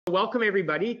Welcome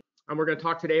everybody. We're going to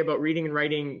talk today about reading and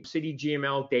writing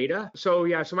CityGML data. So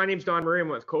my name's Don Murray. I'm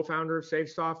a co-founder of Save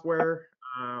Software.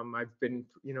 I've been,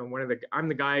 I'm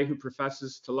the guy who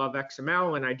professes to love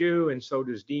XML, and I do, and so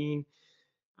does Dean.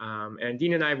 And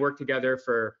Dean and I have worked together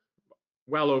for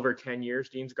well over 10 years.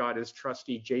 Dean's got his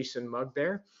trusty Jason mug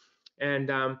there,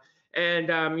 and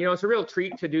it's a real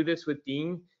treat to do this with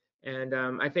Dean. And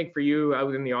I think for you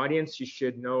out in the audience, you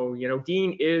should know,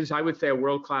 Dean is, I would say, a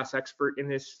world-class expert in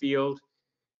this field.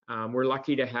 We're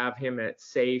lucky to have him at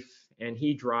SAFE, and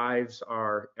he drives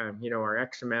our, our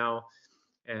XML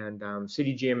and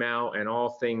CityGML and all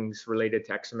things related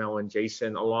to XML and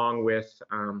JSON, along with,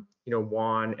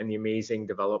 Juan and the amazing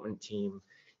development team.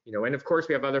 And of course,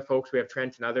 we have other folks. We have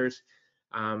Trent and others.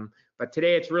 But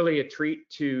today, it's really a treat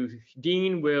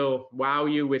Dean will wow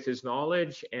you with his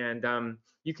knowledge, and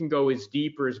you can go as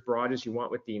deep or as broad as you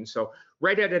want with Dean. So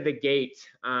right out of the gate,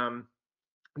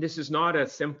 this is not a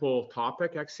simple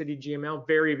topic, CityGML,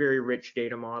 very, very rich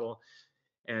data model,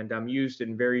 and used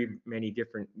in very many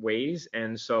different ways.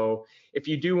 And so if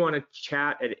you do want to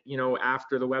chat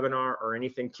after the webinar or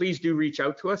anything, please do reach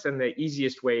out to us. And the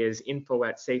easiest way is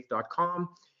info@safe.com.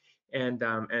 And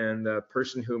the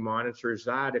person who monitors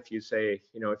that, if you say,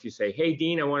 hey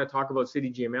Dean, I want to talk about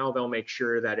CityGML, they'll make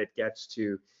sure that it gets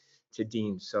to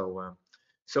Dean. So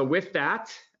with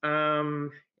that,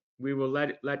 we will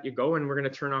let you go, and we're going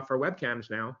to turn off our webcams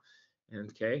now.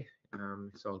 Okay,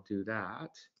 so I'll do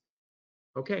that.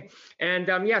 Okay, and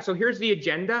so here's the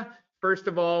agenda. First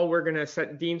of all,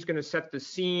 Dean's going to set the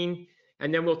scene,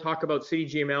 and then we'll talk about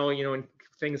CityGML, and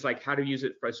things like how to use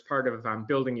it as part of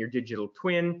building your digital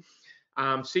twin.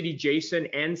 CityJSON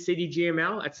and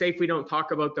CityGML. At SAFE, we don't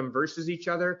talk about them versus each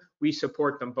other. We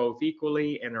support them both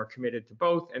equally and are committed to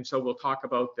both. And so we'll talk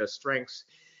about the strengths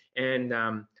and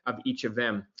of each of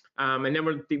them. And then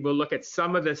we'll look at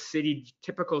some of the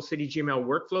typical CityGML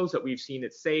workflows that we've seen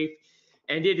at SAFE.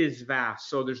 And it is vast,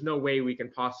 so there's no way we can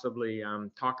possibly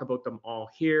talk about them all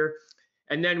here.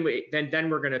 And then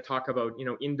we're going to talk about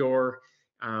indoor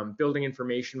building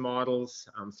information models,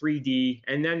 3D,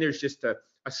 and then there's just a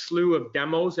slew of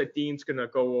demos that Dean's going to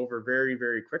go over very,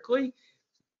 very quickly,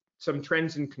 some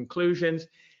trends and conclusions,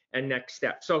 and next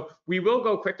steps. So we will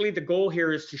go quickly. The goal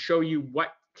here is to show you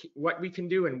what we can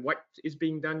do and what is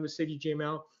being done with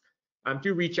CityGML.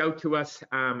 Do reach out to us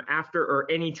after or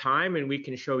any time, and we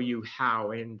can show you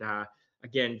how. And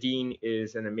again, Dean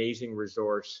is an amazing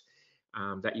resource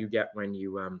that you get when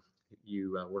you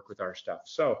work with our stuff.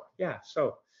 So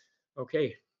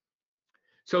okay.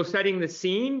 So setting the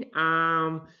scene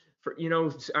for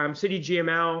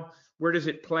CityGML, where does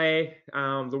it play?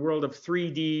 The world of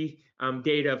 3D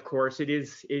data, of course, it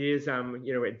is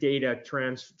a data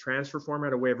transfer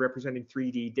format, a way of representing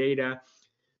 3D data.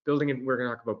 We're going to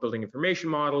talk about building information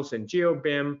models and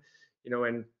GeoBIM,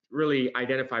 and really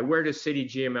identify where does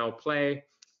CityGML play,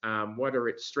 what are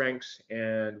its strengths,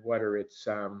 and what are its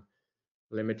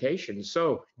limitations.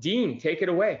 So Dean, take it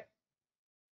away.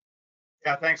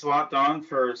 Yeah, thanks a lot, Don,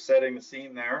 for setting the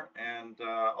scene there, and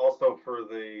also for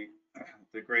the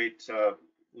great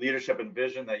leadership and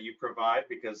vision that you provide,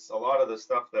 because a lot of the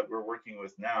stuff that we're working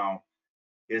with now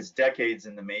is decades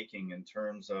in the making in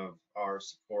terms of our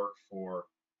support for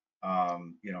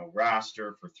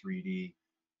raster for 3D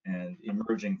and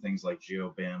emerging things like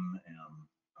GeoBIM and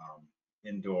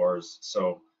indoors.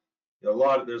 So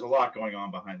there's a lot going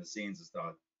on behind the scenes, as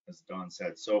Don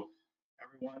said. So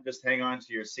everyone, just hang on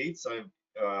to your seats.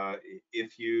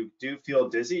 If you do feel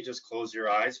dizzy, just close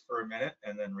your eyes for a minute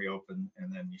and then reopen,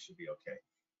 and then you should be okay.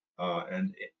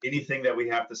 And anything that we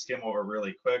have to skim over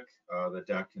really quick, the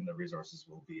deck and the resources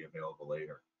will be available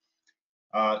later.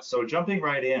 So jumping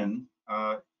right in,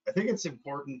 I think it's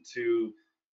important to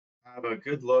have a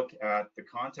good look at the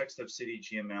context of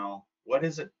CityGML. What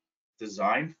is it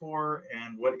designed for,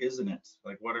 and what isn't it?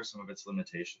 Like, what are some of its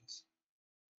limitations?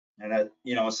 And at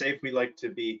SAFE, we like to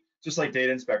be just like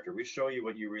Data Inspector. We show you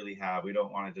what you really have. We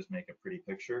don't want to just make a pretty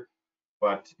picture,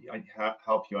 but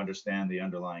help you understand the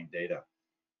underlying data.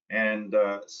 And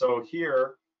so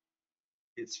here,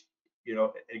 it's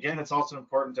again, it's also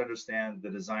important to understand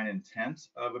the design intent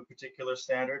of a particular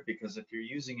standard, because if you're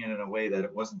using it in a way that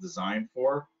it wasn't designed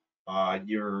for,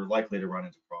 you're likely to run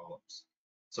into problems.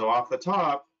 So off the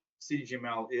top,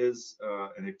 CityGML is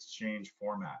an exchange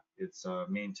format. It's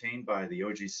maintained by the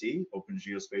OGC, Open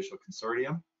Geospatial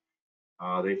Consortium.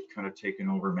 They've kind of taken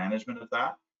over management of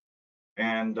that.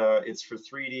 And it's for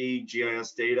 3D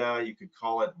GIS data. You could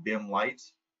call it BIM Lite.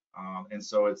 And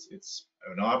so it's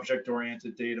an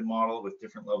object-oriented data model with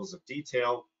different levels of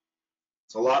detail.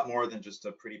 It's a lot more than just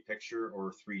a pretty picture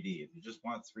or 3D. If you just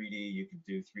want 3D, you can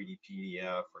do 3D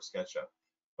PDF or SketchUp.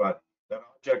 but that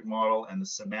object model and the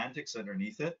semantics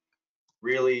underneath it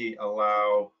really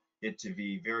allow it to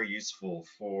be very useful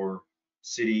for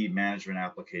city management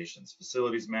applications,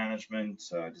 facilities management,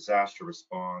 disaster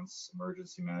response,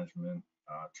 emergency management,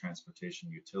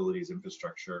 transportation, utilities,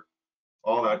 infrastructure,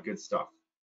 all that good stuff.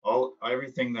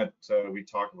 Everything that we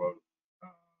talk about,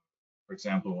 for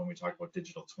example, when we talk about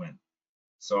digital twin.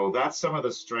 So that's some of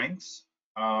the strengths.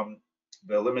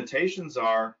 The limitations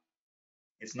are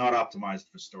it's not optimized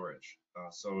for storage.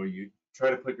 So you try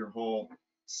to put your whole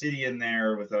city in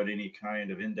there without any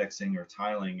kind of indexing or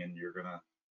tiling, and you're gonna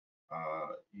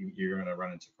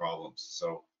run into problems.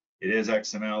 So it is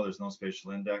XML. There's no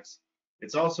spatial index.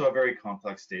 It's also a very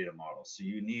complex data model. So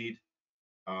you need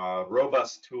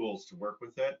robust tools to work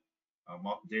with it.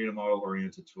 Data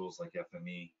model-oriented tools like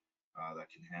FME that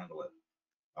can handle it.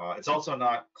 It's also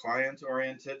not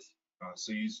client-oriented.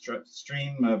 So you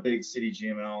stream a big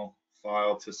CityGML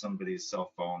file to somebody's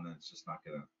cell phone, and it's just not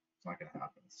gonna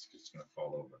happen. It's just gonna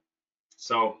fall over.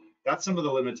 So that's some of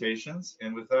the limitations.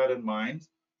 And with that in mind,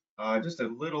 just a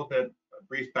little bit, a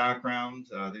brief background.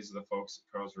 These are the folks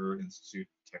at Karlsruhe Institute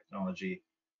of Technology.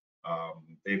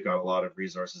 They've got a lot of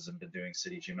resources and been doing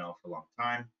CityGML for a long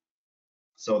time.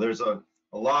 So there's a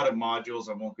lot of modules.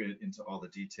 I won't get into all the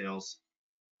details,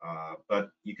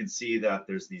 but you can see that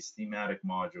there's these thematic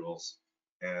modules,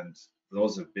 and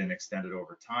those have been extended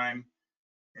over time.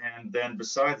 And then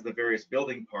besides the various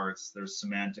building parts, there's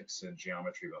semantics and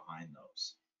geometry behind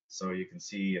those. So you can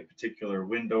see a particular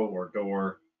window or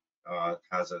door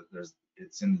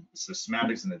it's the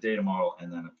semantics in the data model,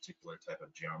 and then a particular type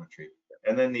of geometry.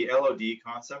 And then the LOD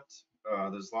concept,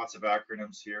 there's lots of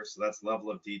acronyms here. So that's level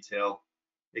of detail.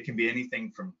 It can be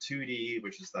anything from 2D,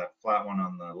 which is that flat one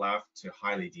on the left, to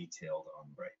highly detailed on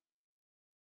the right.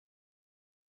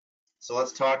 So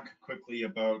let's talk quickly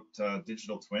about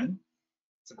digital twin.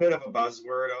 It's a bit of a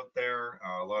buzzword out there.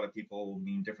 A lot of people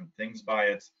mean different things by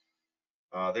it.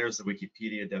 There's the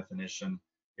Wikipedia definition.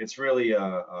 It's really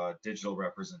a digital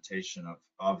representation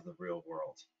of the real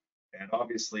world. And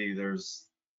obviously there's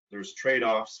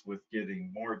trade-offs with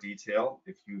getting more detail.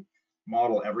 If you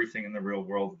model everything in the real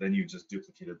world, then you just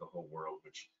duplicated the whole world,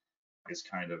 which is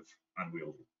kind of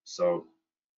unwieldy. So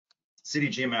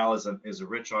CityGML is a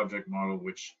rich object model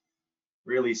which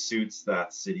really suits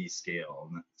that city scale,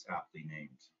 and it's aptly named.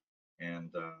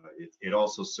 And it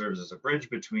also serves as a bridge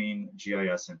between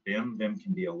GIS and BIM. BIM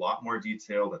can be a lot more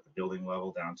detailed at the building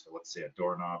level, down to, let's say, a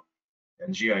doorknob,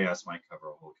 and GIS might cover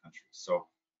a whole country. So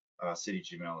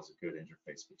CityGML is a good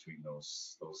interface between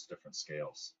those different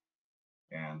scales.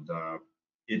 And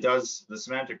the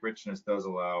semantic richness does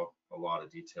allow a lot of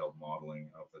detailed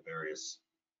modeling of the various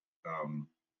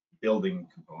building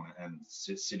component and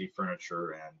city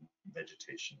furniture and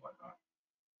vegetation, whatnot.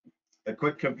 A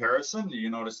quick comparison, you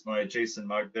noticed my JSON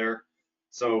mug there.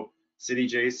 So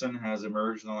CityJSON has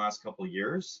emerged in the last couple of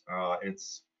years.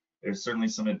 There's certainly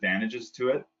some advantages to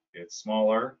it. It's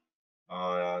smaller.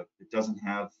 You don't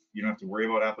have to worry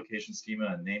about application schema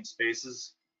and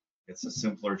namespaces. It's a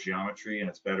simpler geometry, and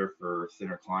it's better for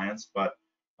thinner clients. But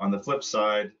on the flip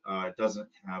side, it doesn't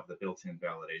have the built-in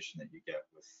validation that you get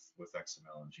with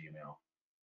XML and GML.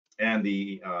 And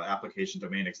the application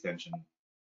domain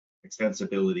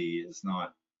extensibility is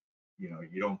not, you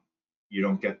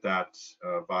don't get that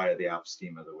via the app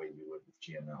schema the way you would with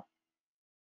GML.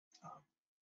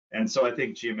 And so I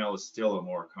think GML is still a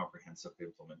more comprehensive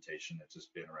implementation. It's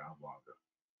just been around longer.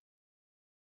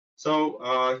 So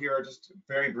here are just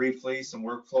very briefly some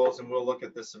workflows, and we'll look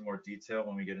at this in more detail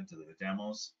when we get into the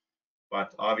demos.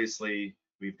 But obviously,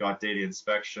 we've got data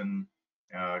inspection,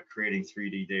 creating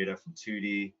 3D data from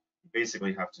 2D. You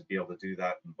basically have to be able to do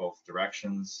that in both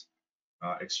directions.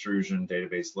 Extrusion,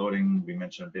 database loading, we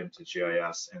mentioned BIM to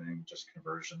GIS, and then just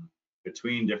conversion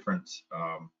between different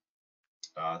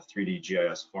 3D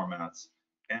GIS formats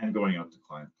and going out to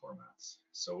client formats.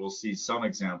 So we'll see some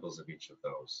examples of each of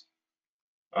those.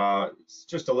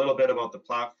 Just a little bit about the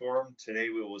platform. Today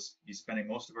we will be spending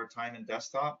most of our time in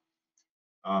desktop,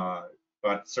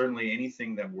 but certainly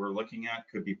anything that we're looking at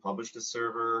could be published to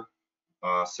server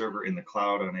in the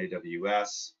cloud on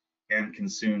AWS, and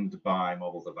consumed by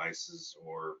mobile devices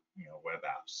or web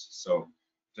apps. So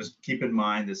just keep in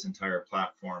mind this entire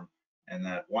platform, and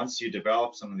that once you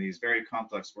develop some of these very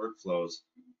complex workflows,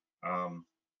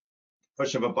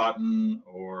 push of a button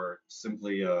or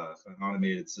simply an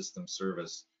automated system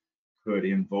service could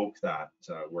invoke that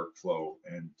workflow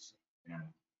and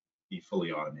be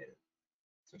fully automated.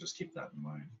 So just keep that in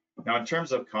mind. Now, in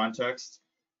terms of context,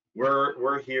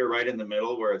 we're here right in the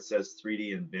middle where it says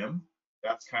 3D and BIM.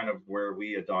 That's kind of where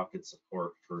we adopted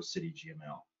support for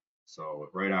CityGML. So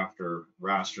right after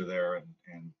raster there,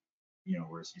 and you know,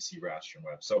 where you see raster and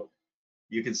web. So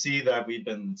you can see that we've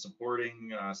been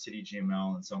supporting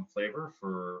CityGML in some flavor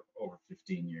for over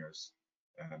 15 years.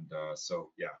 And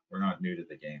so, yeah, we're not new to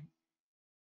the game.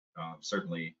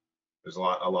 Certainly, there's a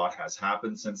lot has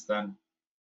happened since then.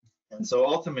 And so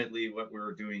ultimately what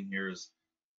we're doing here is,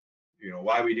 you know,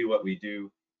 why we do what we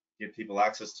do, give people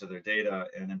access to their data,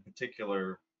 and in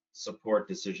particular, support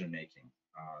decision making.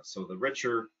 So the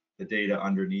richer the data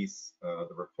underneath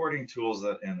the reporting tools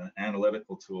and the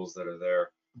analytical tools that are there,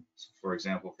 so for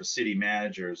example, for city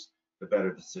managers, the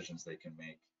better decisions they can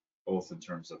make, both in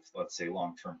terms of, let's say,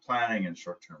 long-term planning and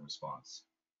short-term response.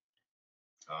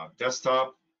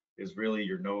 Desktop is really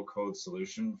your no-code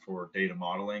solution for data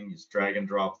modeling. You just drag and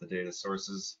drop the data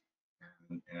sources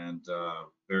and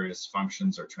various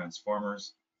functions or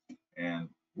transformers, and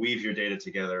weave your data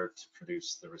together to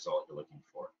produce the result you're looking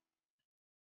for.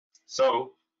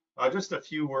 So just a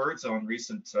few words on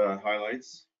recent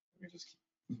highlights. Let me just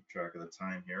keep track of the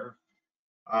time here.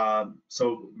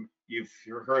 So you've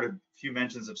heard a few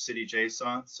mentions of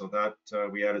CityJSON. So that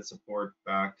we added support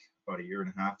back about a year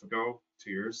and a half ago,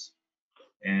 2 years.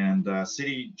 And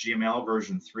CityGML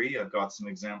version 3, I've got some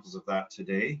examples of that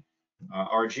today.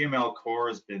 Our GML core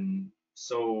has been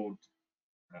so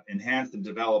enhanced and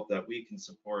developed that we can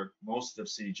support most of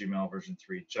CityGML version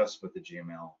 3 just with the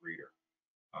GML reader.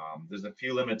 There's a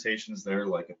few limitations there,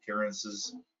 like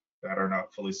appearances that are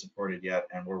not fully supported yet,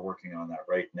 and we're working on that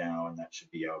right now, and that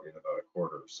should be out in about a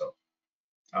quarter or so.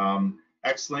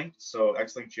 Xlink, so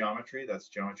Xlink geometry, that's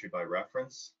geometry by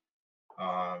reference.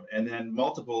 And then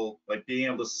multiple, like being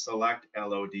able to select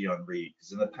LOD on read,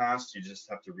 because in the past you just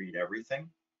have to read everything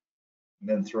and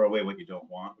then throw away what you don't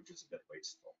want, which is a bit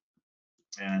wasteful.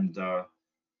 And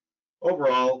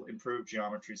overall, improved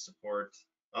geometry support.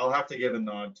 I'll have to give a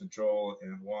nod to Joel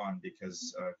and Juan,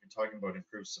 because if you're talking about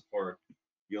improved support,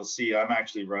 you'll see I'm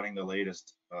actually running the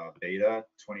latest beta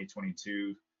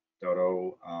 2022.0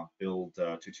 build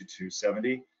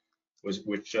 22270,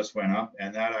 which just went up,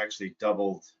 and that actually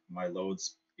doubled my load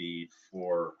speed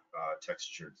for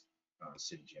textured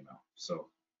CityGML. So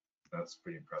that's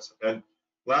pretty impressive. And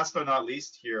last but not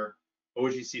least here,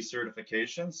 OGC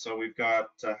certification. So we've got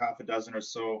half a dozen or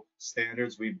so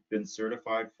standards we've been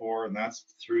certified for, and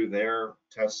that's through their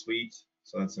test suite.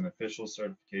 So that's an official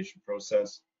certification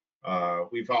process.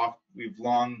 We've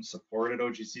long supported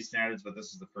OGC standards, but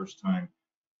this is the first time,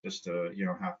 just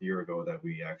half a year ago, that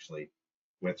we actually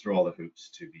went through all the hoops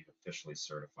to be officially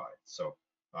certified. So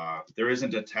there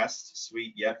isn't a test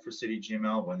suite yet for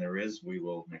CityGML. When there is, we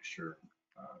will make sure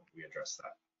we address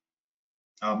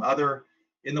that.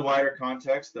 In the wider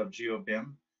context of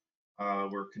GeoBIM,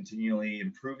 we're continually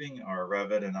improving our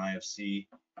Revit and IFC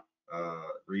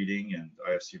reading and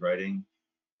IFC writing.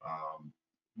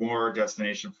 More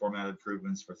destination format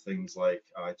improvements for things like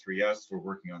I3S. We're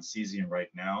working on Cesium right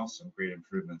now, some great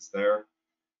improvements there.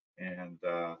 And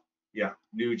yeah,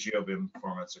 new GeoBIM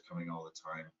formats are coming all the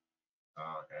time,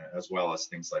 as well as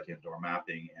things like indoor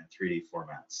mapping and 3D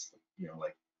formats,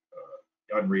 like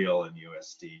Unreal and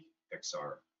USD,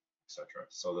 XR, etc.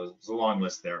 So there's a long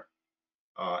list there.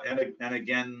 And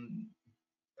again,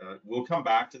 we'll come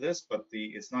back to this, but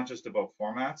it's not just about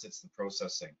formats, it's the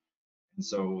processing. And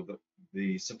so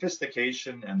the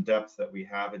sophistication and depth that we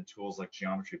have in tools like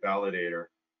Geometry Validator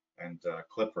and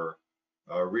Clipper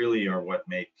really are what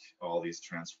make all these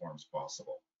transforms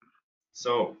possible.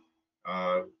 So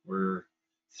we're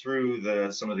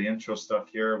through some of the intro stuff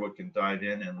here. We can dive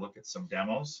in and look at some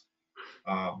demos.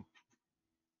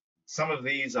 Some of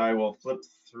these I will flip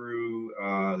through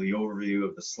the overview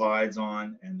of the slides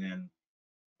on, and then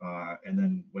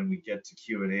when we get to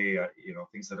Q&A,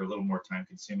 things that are a little more time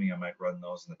consuming, I might run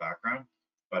those in the background,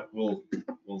 but we'll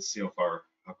see how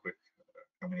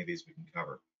many of these we can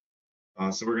cover.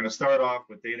 So we're going to start off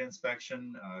with data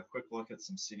inspection, a quick look at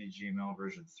some CityGML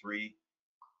version 3,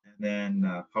 and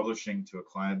then publishing to a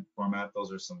client format.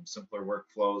 Those are some simpler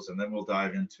workflows, and then we'll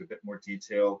dive into a bit more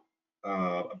detail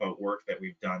about work that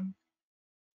we've done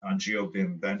on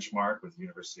GeoBIM benchmark with the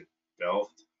University of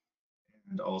Delft,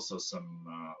 and also some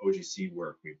OGC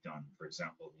work we've done, for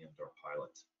example, the indoor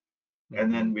pilot.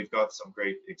 And then we've got some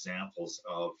great examples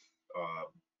of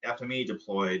FME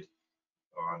deployed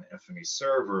on FME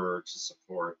server to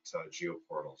support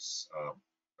geoportals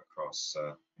across,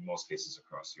 in most cases,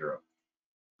 across Europe.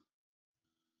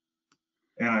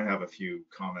 And I have a few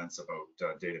comments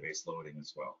about database loading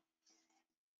as well.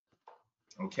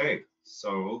 Okay,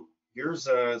 so here's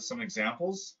some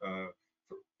examples.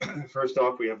 First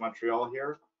off, we have Montreal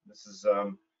here. This is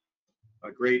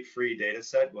a great free data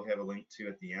set we'll have a link to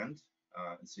at the end.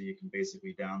 And so you can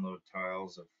basically download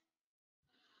tiles of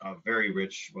very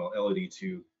rich, well,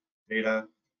 LOD2 data.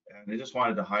 And I just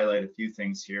wanted to highlight a few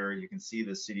things here. You can see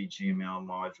the CityGML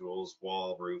modules,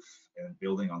 wall, roof, and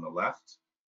building on the left.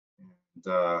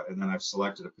 And then I've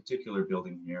selected a particular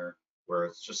building here where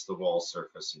it's just the wall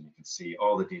surface, and you can see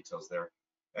all the details there.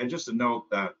 And just to note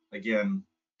that, again,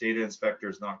 Data Inspector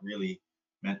is not really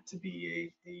meant to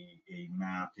be a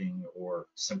mapping or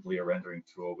simply a rendering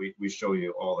tool. We show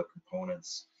you all the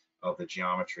components of the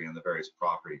geometry and the various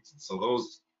properties. And so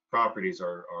those properties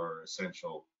are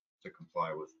essential to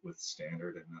comply with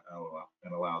standard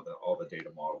and allow all the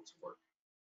data model to work.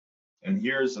 And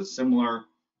here's a similar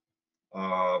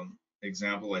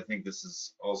example. I think this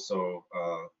is also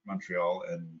Montreal,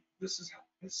 and this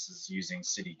is using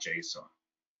CityJSON.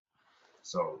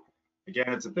 So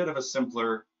again, it's a bit of a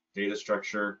simpler data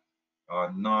structure,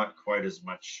 not quite as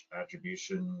much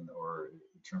attribution or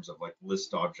in terms of like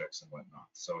list objects and whatnot.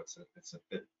 So it's a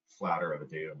bit flatter of a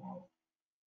data model.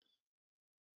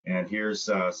 And here's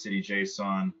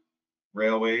CityJSON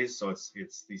railways. So it's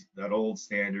that old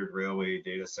standard railway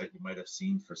data set you might have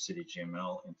seen for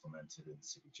CityGML implemented in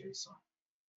CityJSON.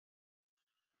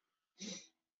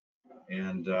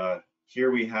 And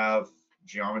here we have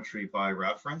geometry by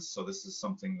reference. So this is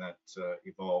something that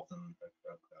evolved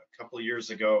a couple of years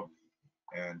ago.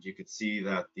 And you could see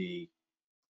that the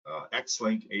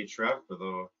X-Link href, for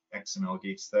the XML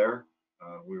geeks there,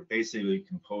 we're basically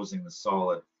composing the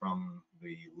solid from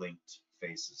the linked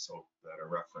faces, so that are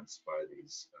referenced by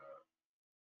these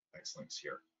X-links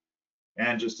here.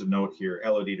 And just a note here,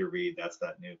 LOD to read, that's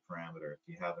that new parameter. If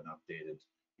you haven't updated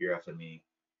your FME,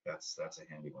 that's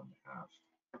a handy one to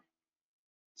have.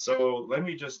 So let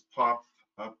me just pop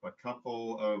up a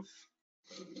couple of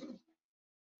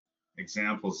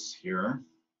examples here.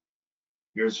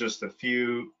 Here's just a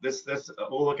few.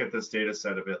 We'll look at this data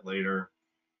set a bit later,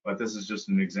 but this is just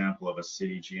an example of a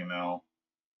CityGML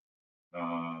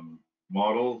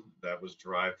model that was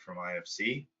derived from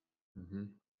IFC. Mm-hmm.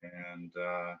 And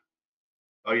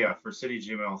oh yeah, for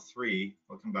CityGML 3,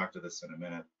 we'll come back to this in a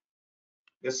minute.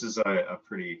 This is a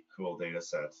pretty cool data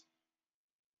set.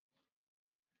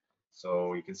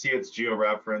 So you can see it's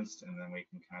geo-referenced, and then we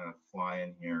can kind of fly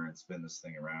in here and spin this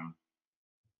thing around.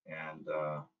 And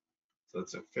so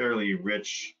it's a fairly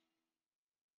rich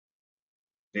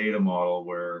data model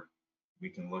where we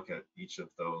can look at each of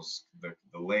those,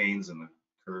 the lanes and the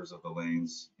curves of the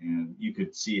lanes, and you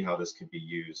could see how this could be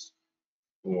used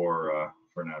for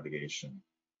navigation.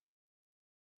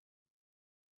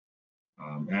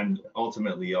 And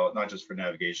ultimately, not just for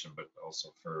navigation, but also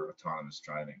for autonomous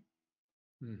driving.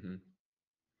 Mm-hmm.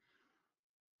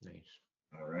 Nice.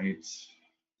 All right.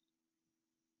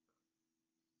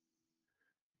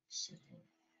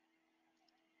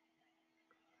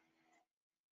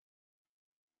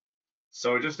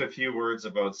 So just a few words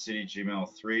about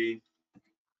CityGML 3.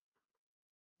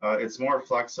 It's more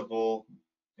flexible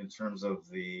in terms of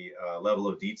the level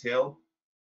of detail.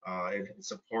 It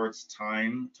supports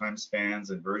time spans,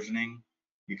 and versioning.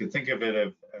 You could think of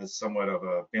it as somewhat of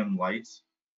a BIM light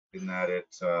in that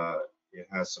it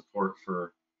has support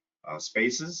for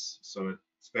spaces, so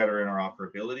it's better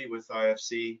interoperability with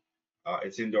IFC.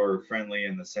 It's indoor friendly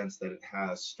in the sense that it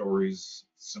has stories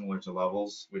similar to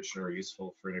levels, which are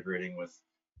useful for integrating with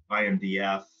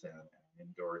IMDF and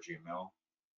IndoorGML.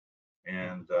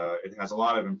 And it has a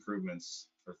lot of improvements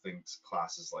for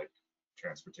classes like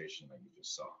transportation that you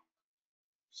just saw.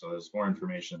 So there's more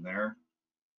information there.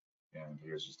 And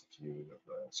here's just a few of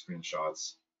the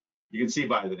screenshots. You can see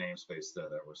by the namespace that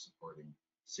we're supporting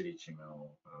CityGML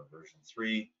version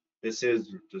 3. This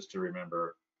is, just to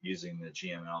remember, using the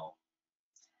GML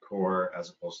core as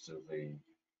opposed to the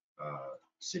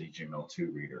CityGML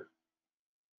 2 reader.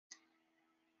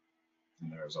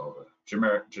 And there's all the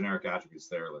generic attributes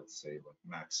there, let's say like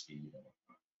max speed and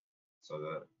whatnot. So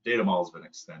the data model has been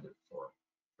extended for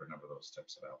a number of those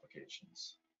types of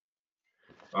applications.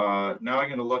 Now I'm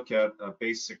going to look at a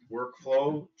basic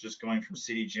workflow, just going from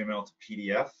CityGML to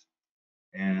PDF.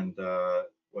 And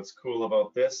what's cool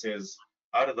about this is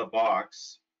out of the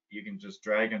box, you can just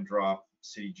drag and drop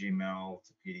CityGML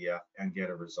to PDF and get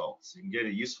a result. So you can get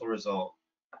a useful result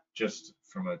just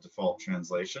from a default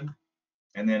translation.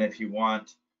 And then if you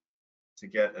want to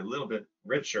get a little bit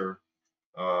richer,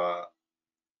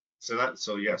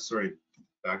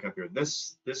 back up here.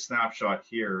 This snapshot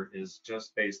here is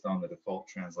just based on the default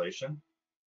translation.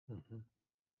 Mm-hmm.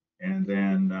 And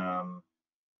then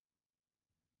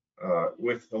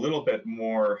with a little bit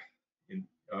more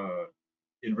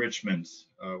enrichment,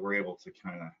 we're able to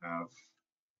kind of have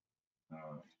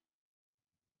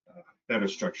a better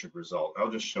structured result.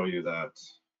 I'll just show you that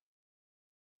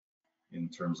in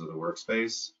terms of the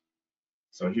workspace.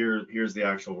 So here's the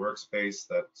actual workspace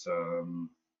that,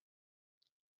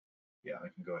 yeah, I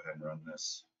can go ahead and run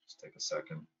this. Just take a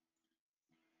second.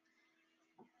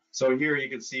 So here you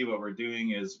can see what we're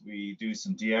doing is we do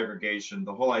some deaggregation.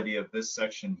 The whole idea of this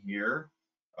section here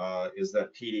is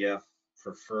that PDF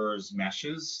prefers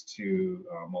meshes to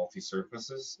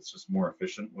multi-surfaces. It's just more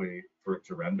efficient way for it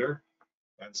to render.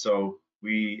 And so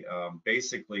we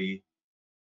basically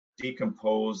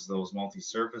decompose those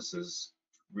multi-surfaces,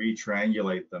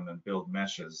 retriangulate them and build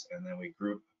meshes, and then we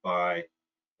group by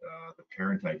the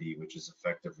parent ID, which is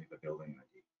effectively the building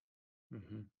ID.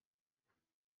 Mm-hmm.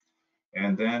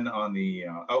 And then on the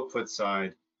output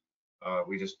side,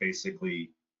 we just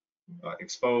basically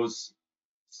expose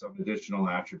some additional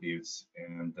attributes,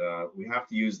 and we have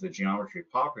to use the geometry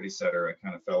property setter. I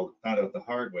kind of found out the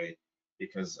hard way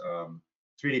because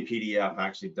 3D PDF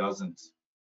actually doesn't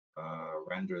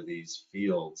render these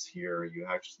fields here. You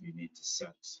actually need to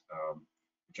set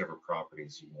whichever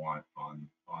properties you want on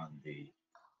the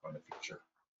feature.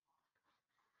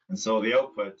 And so the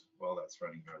output, well, that's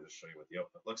running here. I'll just show you what the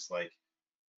output looks like.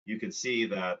 You can see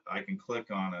that I can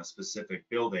click on a specific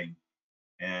building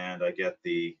and I get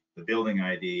the building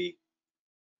ID.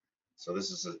 So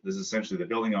this is essentially the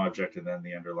building object and then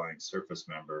the underlying surface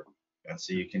member. And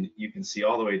so you can see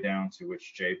all the way down to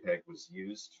which JPEG was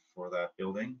used for that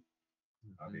building,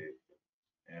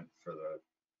 and for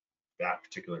that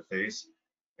particular face.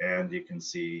 And you can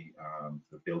see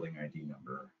the building ID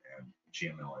number and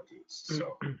GML IDs.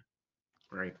 So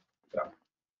right. Yeah.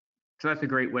 So that's a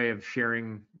great way of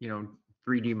sharing,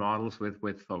 3D models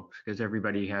with folks, because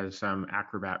everybody has some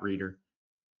Acrobat reader.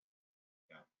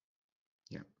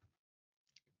 Yeah.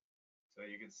 So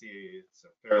you can see it's a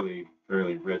fairly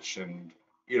rich, and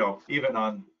even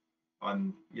on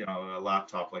a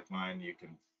laptop like mine, you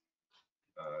can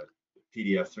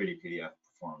PDF 3D PDF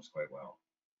performs quite well.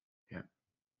 Yeah.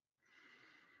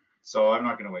 So I'm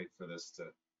not going to wait for this to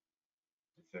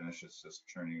finish. It's just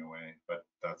churning away, but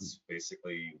that's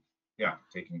basically, yeah,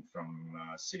 taking from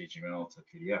CityGML to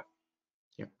PDF.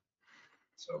 Yep.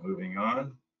 So moving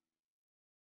on.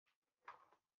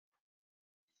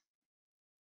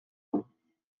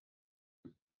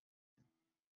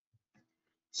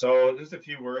 So just a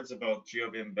few words about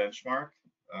GeoBIM benchmark.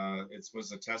 It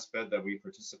was a test bed that we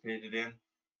participated in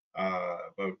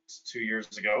about 2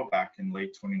 years ago, back in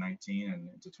late 2019 and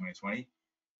into 2020.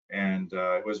 And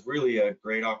it was really a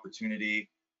great opportunity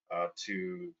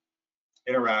to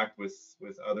interact with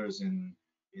others in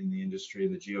the industry,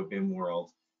 the GeoBIM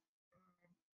world,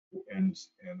 and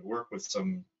work with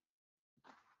some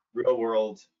real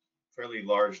world, fairly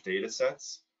large data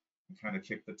sets, and kind of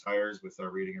kick the tires with our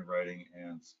reading and writing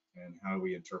and how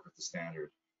we interpret the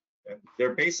standard. And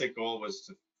their basic goal was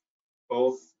to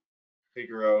both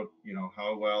figure out,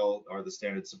 how well are the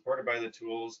standards supported by the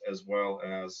tools, as well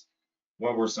as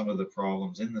what were some of the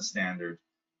problems in the standard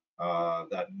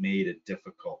that made it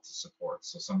difficult to support.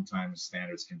 So sometimes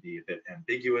standards can be a bit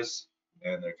ambiguous,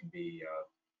 and there can be,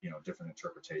 different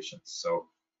interpretations. So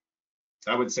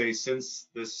I would say since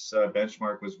this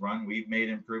benchmark was run, we've made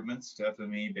improvements to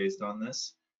FME based on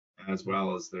this, as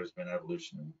well as there's been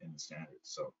evolution in the standards.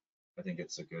 So I think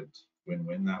it's a good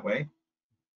win-win that way.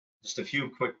 Just a few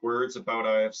quick words about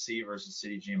IFC versus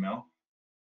CityGML.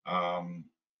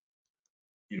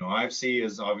 IFC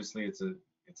is obviously it's a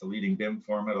leading BIM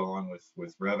format along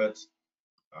with Revit,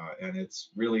 and it's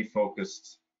really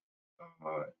focused,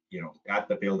 at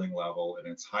the building level, and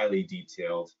it's highly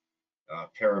detailed,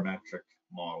 parametric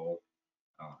model,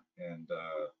 and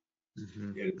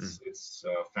it's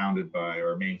founded by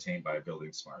or maintained by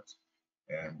Building Smart.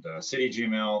 And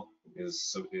CityGML is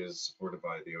supported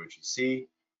by the OGC,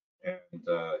 and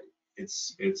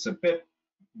it's a bit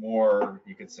more,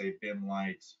 you could say, BIM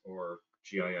light or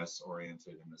GIS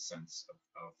oriented in the sense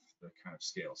of the kind of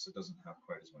scale. So it doesn't have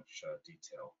quite as much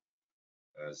detail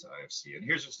as IFC. And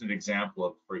here's just an example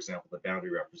of, for example, the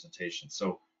boundary representation.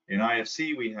 So in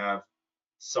IFC, we have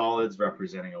solids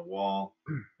representing a wall,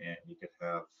 and you could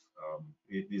have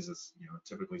these is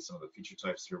typically some of the feature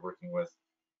types you're working with.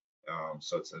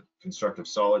 So it's a constructive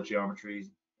solid geometry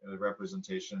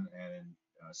representation, and in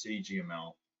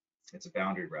CityGML, it's a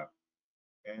boundary rep.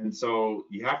 And so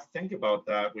you have to think about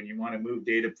that when you want to move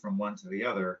data from one to the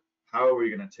other. How are we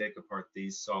going to take apart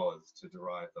these solids to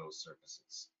derive those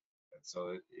surfaces? And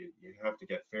so you have to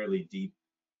get fairly deep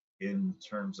in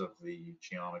terms of the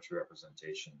geometry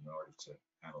representation in order to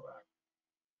handle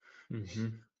that.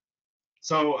 Mm-hmm.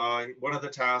 So one of the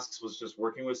tasks was just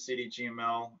working with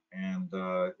CityGML, and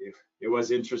it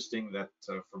was interesting that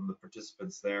from the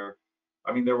participants there,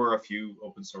 I mean, there were a few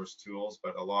open source tools,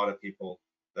 but a lot of people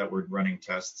that we're running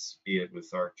tests, be it with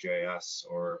ArcGIS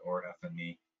or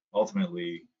FME.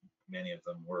 Ultimately, many of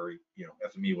them were,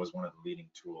 FME was one of the leading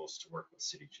tools to work with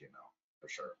CityGML for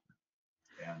sure.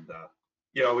 And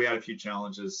we had a few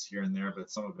challenges here and there, but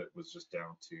some of it was just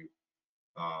down to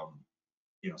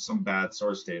some bad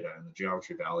source data, and the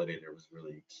geometry validator was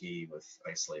really key with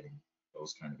isolating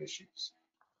those kind of issues.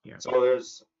 Yeah. So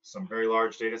there's some very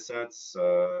large data sets,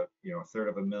 a third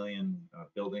of a million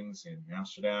buildings in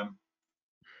Amsterdam.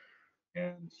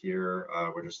 And here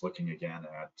we're just looking again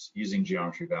at using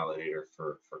geometry validator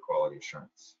for quality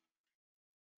assurance.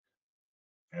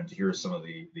 And here are some of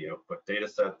the output data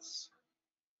sets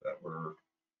that were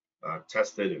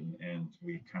tested, and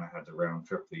we kind of had to round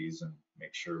trip these and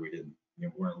make sure we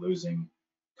weren't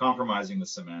compromising the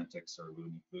semantics or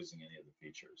losing any of the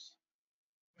features.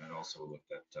 And also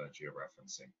looked at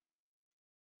georeferencing.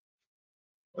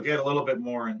 We'll get a little bit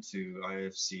more into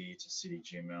IFC to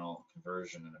CityGML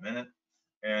conversion in a minute.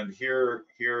 And here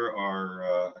are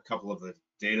a couple of the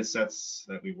data sets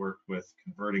that we worked with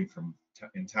converting from,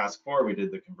 in task 4, we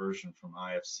did the conversion from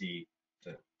IFC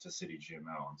to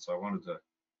CityGML. And so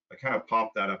I kind of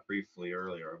popped that up briefly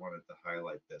earlier. I wanted to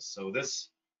highlight this. So this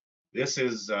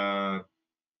is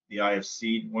the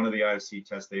IFC, one of the IFC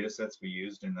test data sets we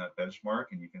used in that benchmark,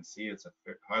 and you can see it's a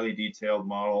highly detailed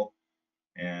model.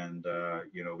 And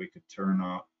we could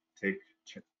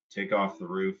take off the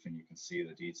roof, and you can see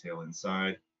the detail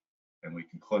inside. And we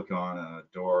can click on a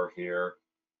door here,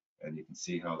 and you can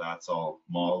see how that's all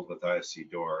modeled with IFC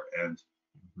door. And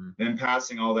then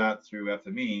passing all that through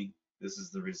FME, this is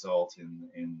the result in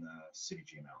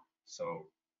CityGML. So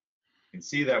you can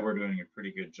see that we're doing a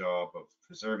pretty good job of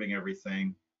preserving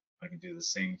everything. I can do the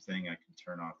same thing. I can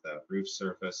turn off that roof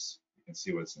surface. You can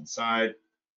see what's inside,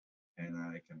 and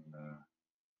I can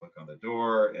click on the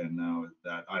door, and now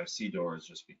that IFC door has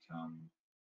just become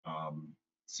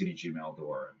CityGML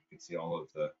door, and you can see all of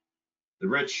the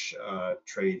rich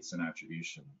traits and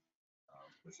attribution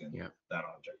within that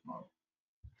object model.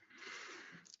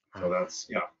 So that's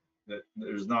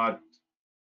there's not.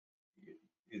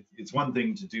 It's one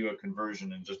thing to do a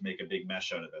conversion and just make a big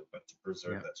mesh out of it, but to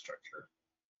preserve that structure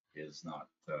is not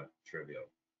trivial.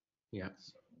 Yeah.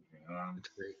 So, that's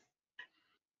great.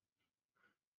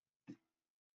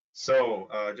 So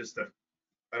I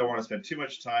don't want to spend too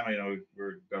much time. I know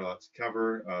we've got a lot to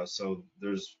cover. So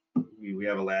we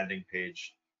have a landing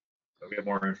page. We have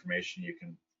more information you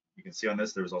can see on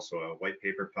this. There's also a white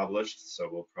paper published, so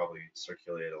we'll probably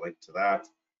circulate a link to that.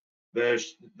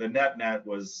 The net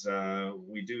was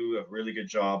we do a really good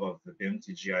job of the BIM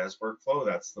to GIS workflow.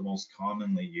 That's the most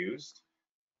commonly used,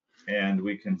 and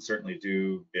we can certainly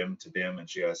do BIM to BIM and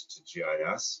GIS to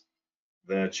GIS.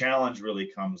 The challenge really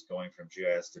comes going from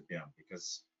GIS to BIM,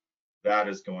 because that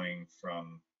is going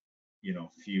from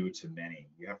few to many.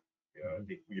 You have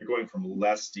you're going from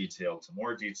less detail to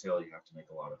more detail. You have to make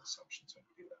a lot of assumptions when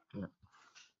you do that.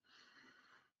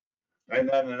 And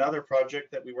then another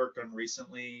project that we worked on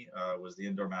recently was the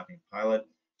indoor mapping pilot.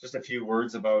 Just a few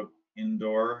words about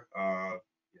indoor.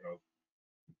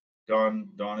 Don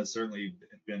has certainly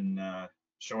been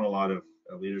shown a lot of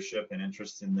leadership and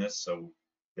interest in this. So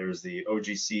there's the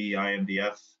OGC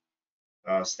IMDF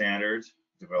standard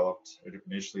developed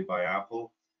initially by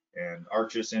Apple, and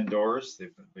ArcGIS Indoors.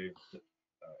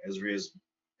 Esri has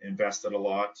invested a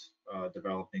lot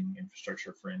developing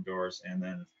infrastructure for indoors, and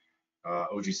then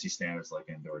OGC standards like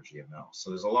IndoorGML. So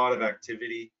there's a lot of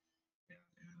activity,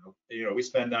 and we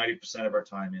spend 90% of our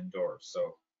time indoors.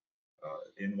 So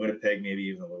in Winnipeg, maybe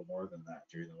even a little more than that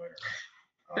during the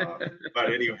winter.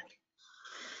 But anyway,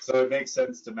 so it makes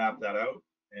sense to map that out.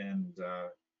 And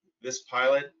this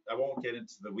pilot, I won't get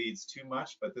into the weeds too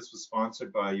much, but this was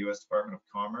sponsored by U.S. Department of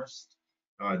Commerce,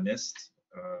 NIST,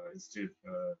 Institute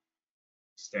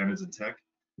Standards and Tech.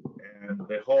 And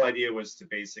the whole idea was to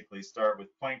basically start with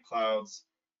point clouds,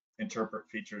 interpret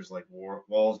features like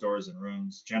walls, doors, and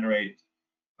rooms, generate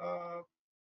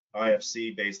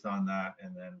IFC based on that,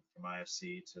 and then from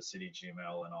IFC to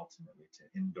CityGML and ultimately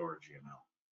to IndoorGML.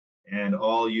 And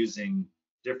all using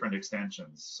different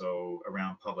extensions, so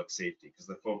around public safety, because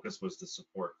the focus was to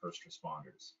support first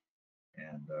responders.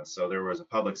 And so there was a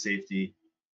public safety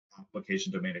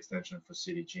application domain extension for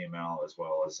CityGML as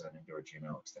well as an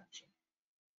IndoorGML extension.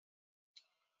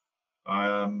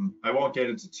 I won't get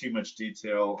into too much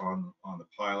detail on the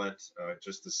pilot,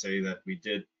 just to say that we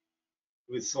did,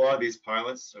 with a lot of these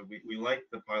pilots, we like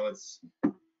the pilots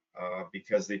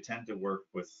because they tend to work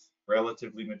with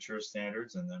relatively mature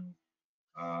standards, and then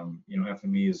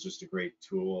FME is just a great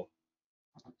tool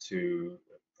to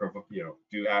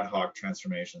do ad hoc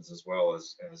transformations as well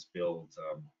as build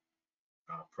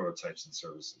prototypes and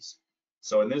services.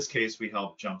 So in this case, we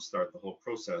help jumpstart the whole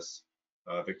process.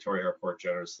 Victoria Airport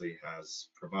generously has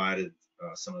provided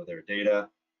some of their data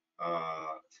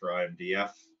for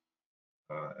IMDF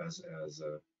as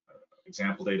a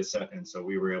example data set, and so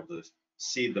we were able to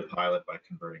seed the pilot by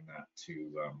converting that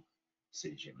to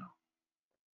CityGML.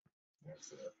 There's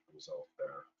the result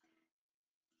there.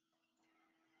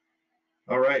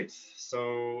 All right,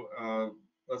 so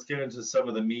let's get into some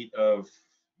of the meat of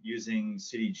using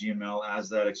CityGML as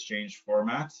that exchange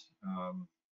format.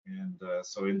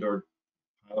 So Indoor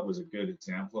Pilot was a good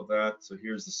example of that. So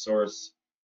here's the source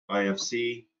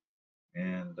IFC,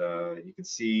 and you can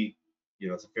see,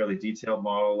 it's a fairly detailed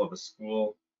model of a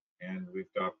school, and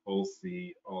we've got both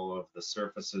all of the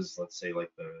surfaces, let's say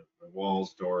like the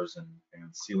walls, doors,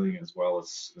 and ceiling, as well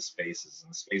as the spaces.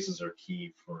 And the spaces are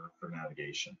key for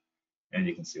navigation. And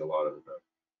you can see a lot of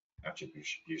the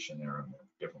attribution there on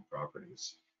the different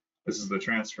properties. This is the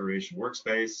transformation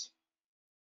workspace.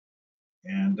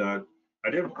 And I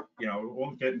didn't, we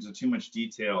won't get into too much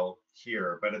detail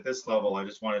here, but at this level, I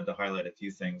just wanted to highlight a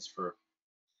few things for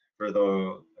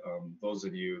those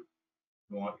of you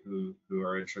who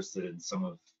are interested in some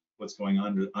of what's going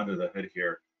on under the hood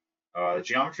here. The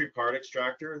geometry part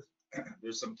extractor,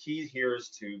 there's some key here is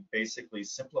to basically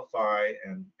simplify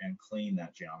and clean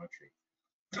that geometry.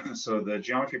 So the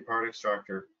geometry part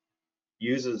extractor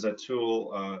uses a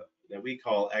tool that we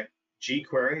call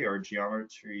gQuery, or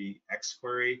geometry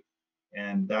xquery,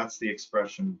 and that's the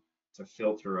expression to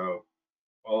filter out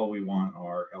all we want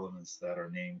are elements that are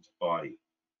named body.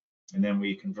 And then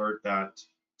we convert that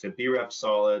to BREF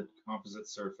solid, composite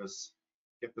surface,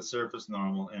 get the surface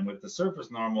normal, and with the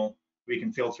surface normal, we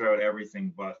can filter out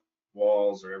everything but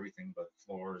walls or everything but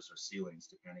floors or ceilings,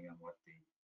 depending on what the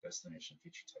destination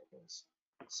feature type is.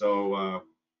 So,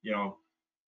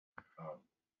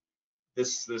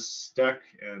 this deck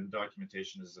and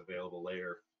documentation is available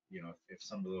later, if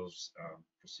some of those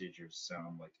procedures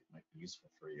sound like it might be useful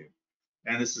for you.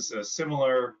 And this is a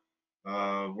similar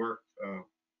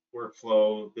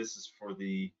workflow. This is for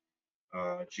the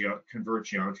convert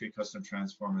geometry custom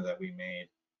transformer that we made.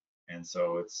 And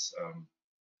so it's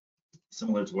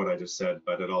similar to what I just said,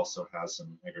 but it also has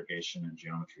some aggregation and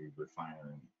geometry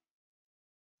refiner.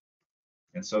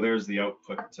 And so there's the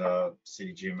output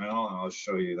CityGML, and I'll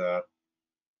show you that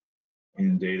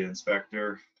in Data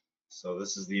Inspector. So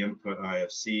this is the input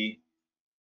IFC.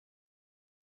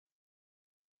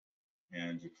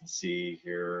 And you can see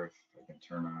here, if I can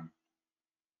turn on,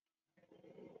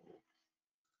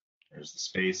 there's the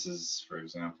spaces, for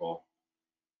example.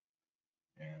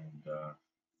 And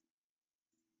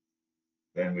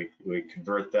then we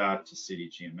convert that to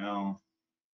CityGML.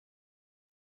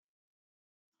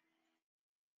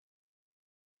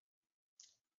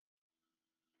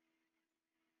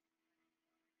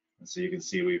 And so you can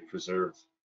see we preserved.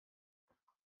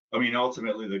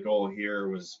 Ultimately the goal here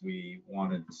was we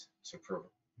wanted to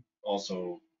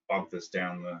also bump this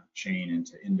down the chain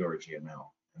into IndoorGML.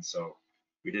 And so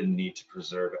we didn't need to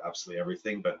preserve absolutely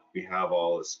everything, but we have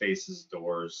all the spaces,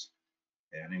 doors,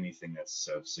 and anything that's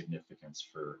of significance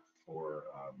for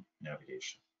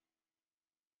navigation.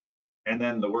 And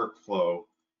then the workflow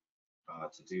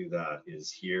to do that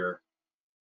is here.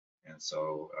 And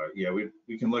so, yeah,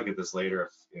 we can look at this later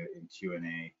in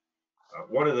Q&A.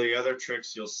 One of the other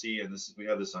tricks you'll see, and we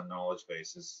have this on knowledge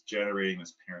base, is generating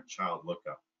this parent-child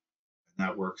lookup, and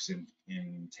that works in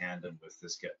tandem with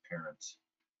this get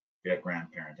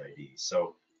grandparent ID.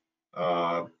 So,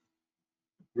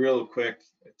 real quick,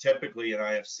 typically in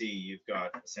IFC, you've got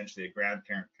essentially a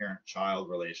grandparent-parent-child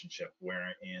relationship,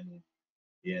 where in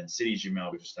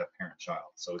CityGML we just have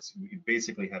parent-child. So we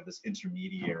basically have this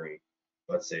intermediary,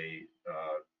 let's say,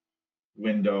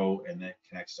 window, and then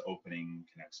connects to opening,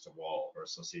 connects to wall, or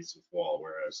associates with wall,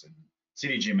 whereas in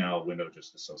CityGML, window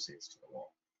just associates to the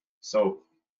wall. So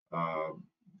a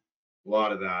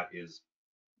lot of that is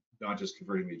not just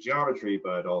converting the geometry,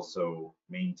 but also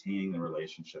maintaining the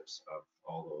relationships of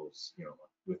all those,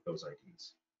 with those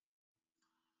IDs.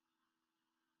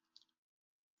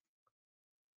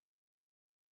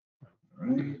 All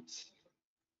right.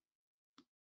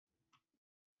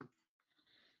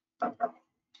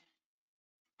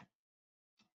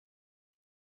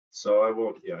 So I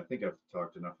think I've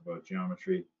talked enough about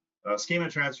geometry. Schema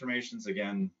transformations,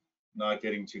 again, not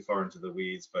getting too far into the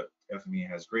weeds, but FME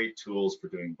has great tools for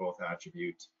doing both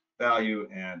attribute value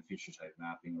and feature type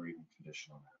mapping, or even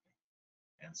conditional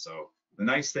mapping. And so the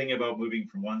nice thing about moving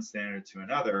from one standard to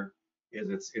another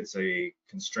is it's a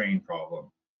constrained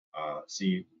problem.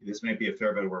 This may be a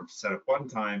fair bit of work to set up one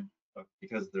time, but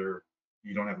because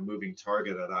you don't have a moving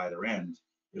target at either end,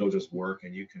 it'll just work,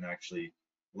 and you can actually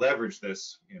leverage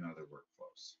this in other workflows.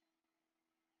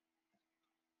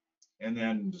 And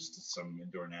then just some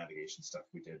indoor navigation stuff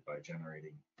we did by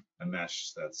generating a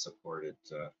mesh that supported,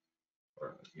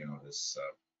 or this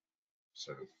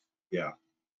sort of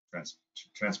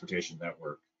transportation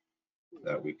network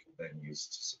that we could then use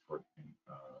to support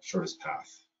shortest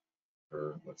path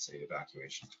for, let's say,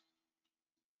 evacuation.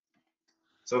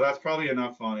 So that's probably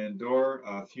enough on Indoor.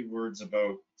 A few words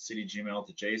about CityGML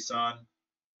to JSON.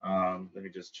 Let me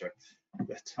just check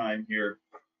the time here.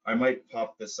 I might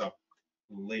pop this up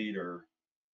later,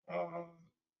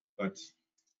 but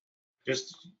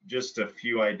just a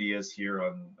few ideas here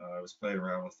on. I was playing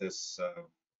around with this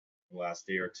the last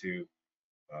day or two.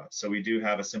 So we do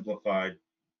have a simplified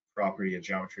property and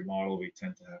geometry model. We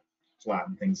tend to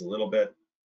flatten things a little bit,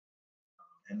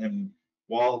 and then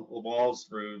walls,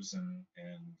 roofs, and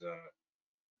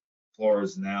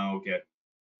floors now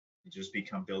just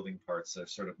become building parts that are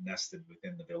sort of nested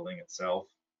within the building itself.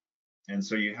 And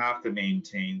so you have to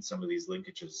maintain some of these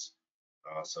linkages.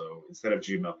 So instead of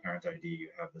GML parent ID, you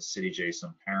have the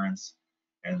CityJSON parents,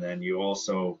 and then you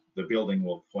also, the building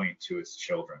will point to its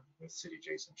children with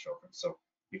CityJSON children. So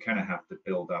you kind of have to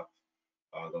build up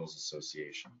those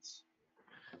associations.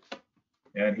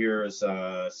 And here is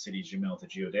CityGML to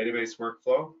geodatabase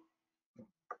workflow.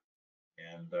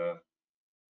 And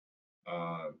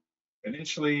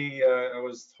initially, I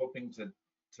was hoping to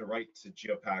write to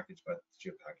GeoPackage, but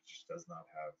GeoPackage does not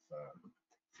have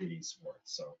 3D support.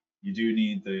 So you do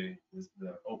need the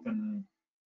open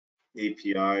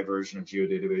API version of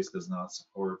geodatabase does not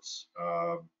support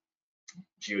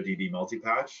GeoDB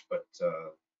multipatch, but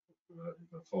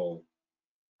the full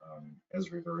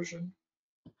Esri version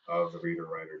of the reader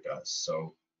writer does.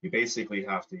 So you basically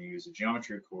have to use a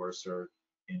geometry courser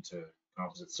into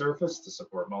composite surface to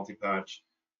support multipatch,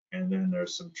 and then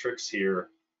there's some tricks here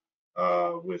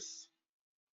with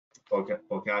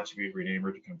bulk attribute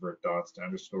renamer to convert dots to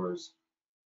underscores.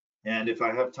 And if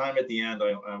I have time at the end,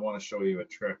 I want to show you a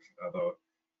trick about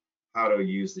how to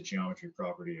use the geometry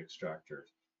property extractor,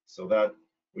 so that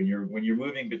when you're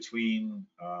moving between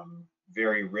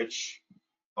very rich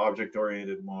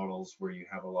object-oriented models where you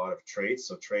have a lot of traits,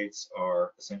 so traits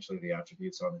are essentially the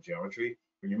attributes on the geometry.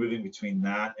 When you're moving between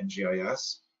that and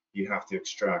GIS, you have to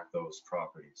extract those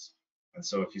properties. And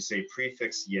so if you say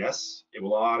prefix yes, it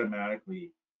will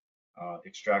automatically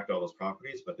extract all those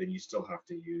properties, but then you still have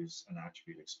to use an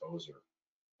attribute exposer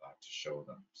to show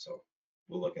them. So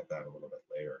we'll look at that a little bit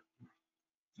later.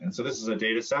 And so this is a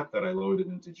data set that I loaded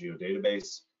into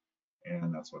GeoDatabase,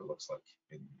 and that's what it looks like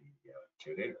in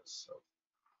the GeoDatabase. So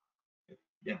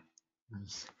yeah.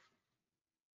 Nice.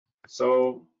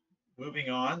 So moving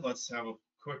on, let's have a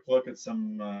quick look at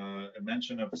a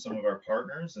mention of some of our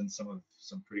partners and some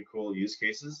pretty cool use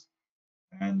cases.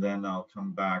 And then I'll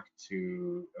come back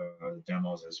to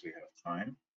demos as we have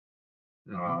time.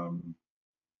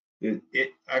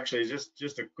 It actually,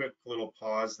 just a quick little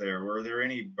pause there. Were there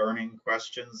any burning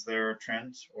questions there,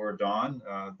 Trent or Dawn,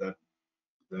 that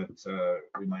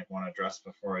we might want to address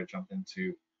before I jump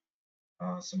into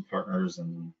some partners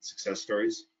and success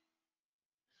stories?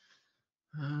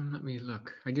 Let me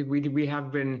look. We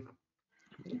have been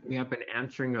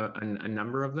answering a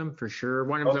number of them for sure.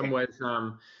 One of them was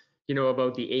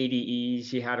about the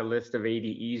ADEs. You had a list of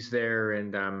ADEs there,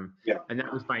 and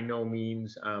that was by no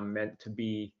means meant to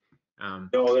be.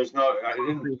 No, there's not. I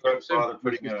didn't bother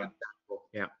putting a.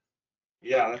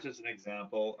 Yeah, that's just an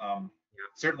example.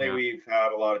 Certainly, we've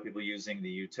had a lot of people using the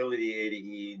utility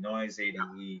ADE, noise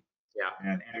ADE,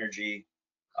 and energy.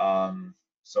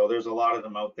 So there's a lot of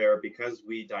them out there because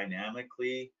we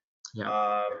dynamically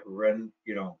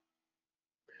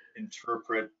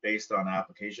interpret based on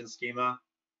application schema.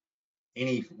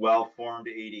 Any well-formed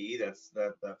ADE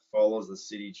that follows the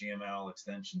CityGML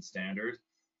extension standard,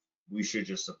 we should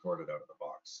just support it out of the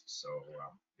box. So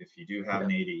if you do have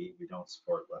an ADE we don't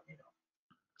support, let me know.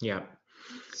 Yeah.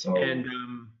 So and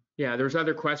there's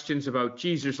other questions about,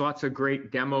 geez, there's lots of great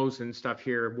demos and stuff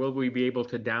here. Will we be able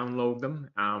to download them?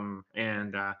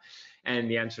 And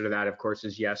the answer to that, of course,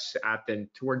 is yes.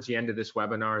 Towards the end of this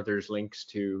webinar, there's links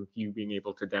to you being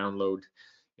able to download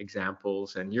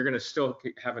examples, and you're going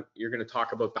to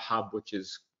talk about the hub, which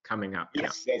is coming up.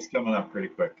 Yes, that's coming up pretty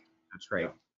quick. That's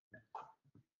right.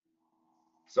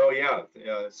 So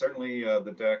certainly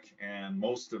the deck and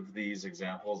most of these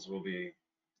examples will be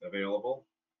available.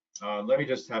 Let me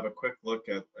just have a quick look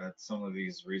at some of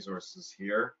these resources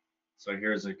here. So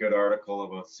here's a good article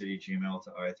about CityGML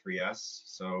to I3S.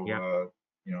 So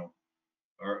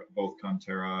both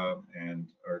Conterra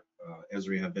and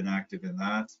Esri have been active in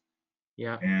that.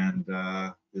 Yeah. And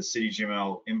the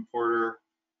CityGML importer,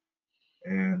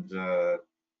 and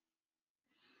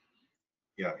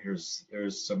yeah,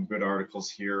 there's some good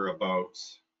articles here about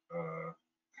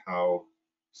how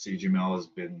CityGML has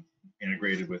been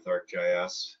integrated with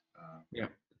ArcGIS. Yeah,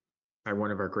 by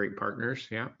one of our great partners.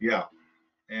 Yeah. Yeah,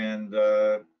 and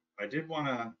I did want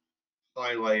to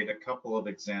highlight a couple of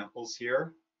examples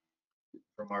here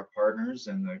from our partners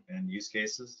and use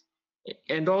cases.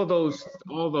 And all those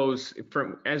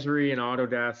from Esri and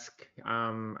Autodesk,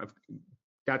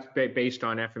 that's based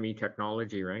on FME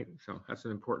technology, right? So that's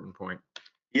an important point.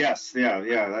 Yes,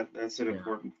 yeah, that's an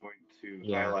important point to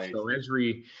highlight. So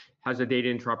Esri has a data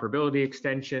interoperability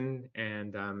extension,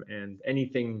 and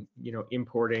anything, you know,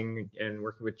 importing and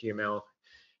working with GML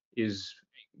is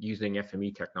using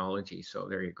FME technology. So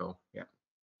there you go. Yeah.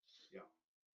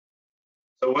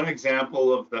 So one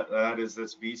example of that is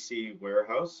this VC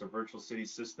warehouse, or virtual city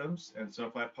systems. And so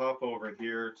if I pop over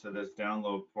here to this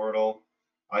download portal,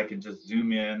 I can just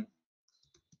zoom in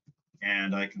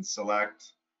and I can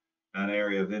select an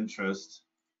area of interest.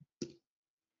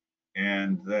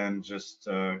 And then just,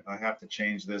 I have to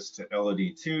change this to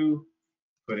LOD2,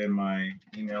 put in my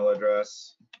email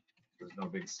address. There's no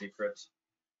big secret.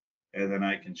 And then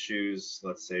I can choose,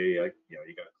 let's say, you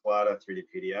got Collada 3D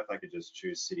PDF. I could just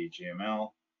choose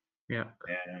CityGML. Yeah.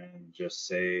 And just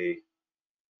say,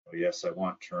 oh, yes, I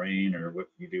want terrain, or what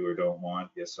you do or don't want.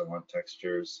 Yes, I want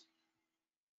textures.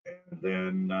 And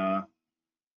then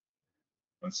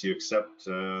once you accept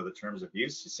the terms of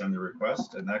use, you send the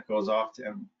request, and that goes off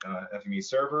to FME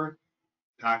server,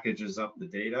 packages up the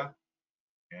data,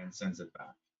 and sends it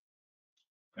back.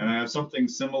 And I have something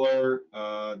similar.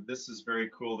 This is very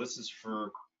cool. This is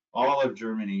for all of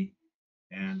Germany,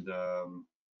 and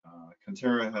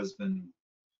Contera has been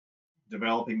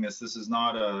developing this. This is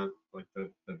not like the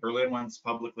Berlin one's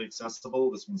publicly accessible.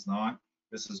 This one's not.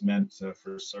 This is meant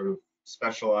for sort of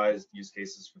specialized use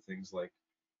cases for things like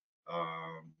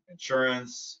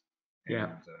insurance and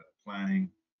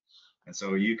planning. And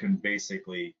so you can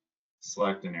basically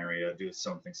select an area, do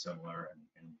something similar,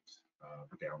 and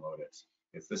download it.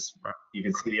 It's this. You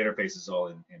can see the interface is all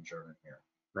in German here.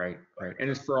 Right. And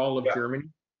it's for all of Germany?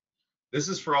 This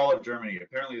is for all of Germany.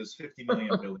 Apparently there's 50 million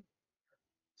buildings.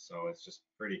 So it's just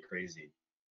pretty crazy.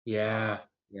 Yeah.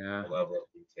 The level of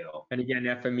detail. And again,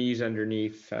 FME's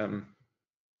underneath.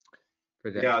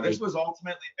 This was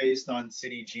ultimately based on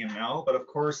CityGML, but of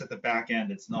course at the back end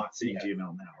it's not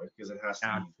CityGML now, because it has to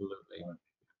absolutely.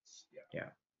 Yeah.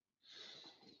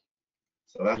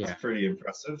 So that's pretty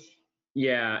impressive.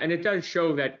 Yeah, and it does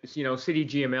show that, you know,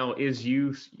 CityGML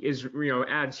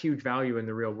adds huge value in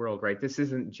the real world, right? This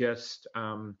isn't just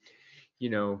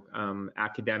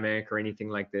academic or anything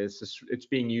like this. It's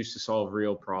being used to solve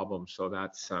real problems. So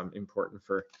that's important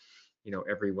for, you know,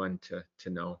 everyone to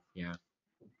know. Yeah.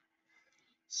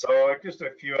 So just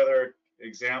a few other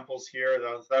examples here.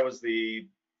 That was the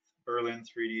Berlin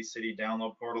 3D City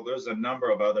download portal. There's a number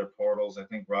of other portals. I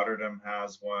think Rotterdam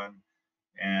has one,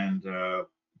 and the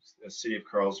city of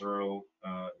Karlsruhe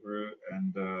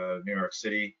and New York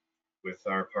City with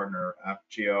our partner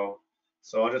AppGeo.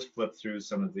 So I'll just flip through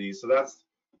some of these. So that's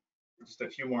just a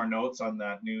few more notes on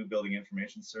that new building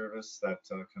information service that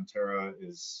Contera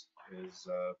is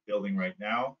building right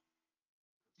now.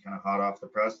 Kind of hot off the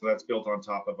press. So that's built on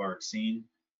top of ArcScene,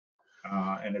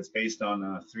 and it's based on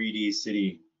a 3D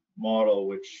city model,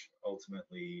 which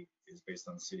ultimately is based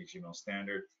on the CityGML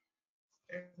standard.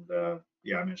 And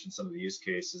I mentioned some of the use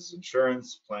cases: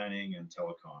 insurance, planning, and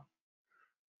telecom.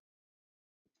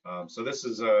 So this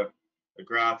is a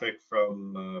graphic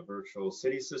from Virtual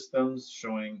City Systems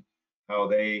showing how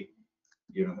they,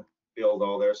 build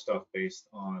all their stuff based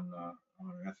on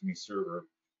an FME server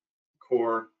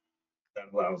core that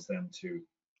allows them to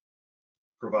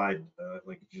provide,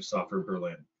 like you just saw for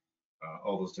Berlin,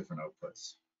 all those different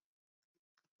outputs.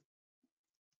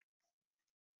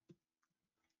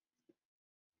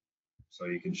 So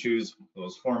you can choose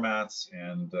those formats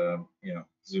and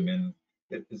zoom in.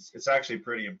 It's actually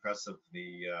pretty impressive,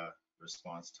 the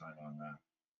response time on that.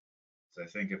 So I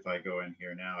think if I go in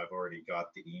here now, I've already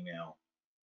got the email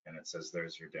and it says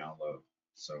there's your download.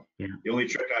 So the only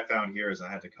trick I found here is I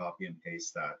had to copy and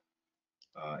paste that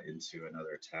into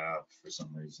another tab for some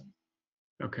reason.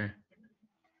 Okay.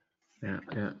 Yeah.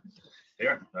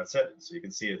 There, that's it. So you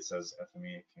can see it says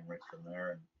FME. It came right from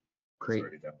there, and great. It's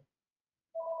already done.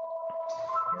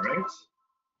 All right.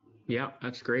 Yeah,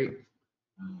 that's great.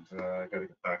 And I got to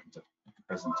get back into the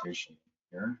presentation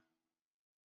here.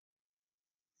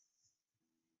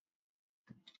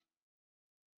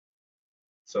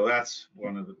 So that's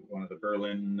one of the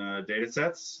Berlin data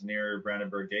sets near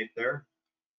Brandenburg Gate there.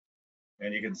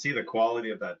 And you can see the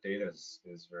quality of that data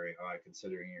is very high,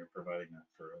 considering you're providing that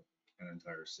for an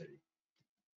entire city.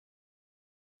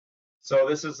 So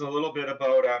this is a little bit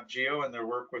about AppGeo and their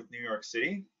work with New York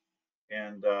City.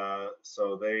 And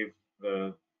so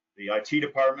the IT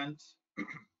department,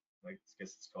 I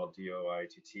guess it's called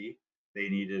DOITT, they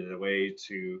needed a way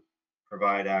to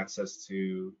provide access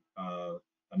to 1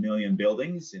 million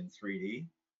buildings in 3D.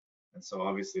 And so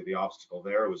obviously the obstacle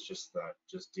there was just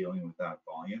dealing with that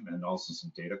volume and also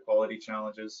some data quality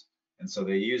challenges. And so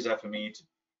they use FME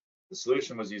the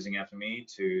solution was using FME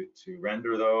to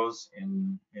render those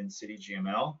in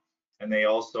CityGML. And they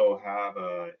also have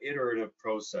an iterative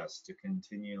process to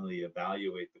continually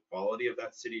evaluate the quality of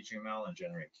that CityGML and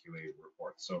generate QA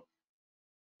reports. So,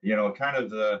 you know, kind of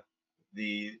the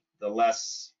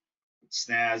less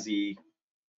snazzy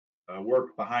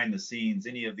work behind the scenes,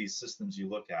 any of these systems you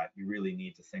look at, you really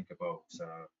need to think about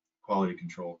quality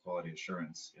control, quality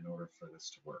assurance in order for this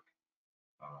to work.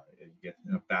 You get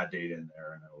enough bad data in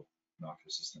there and it'll knock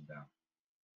your system down.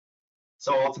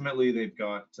 So ultimately, they've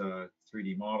got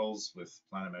 3D models with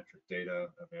planimetric data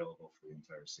available for the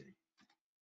entire city.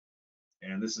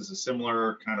 And this is a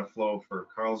similar kind of flow for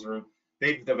Karlsruhe.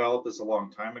 They've developed this a long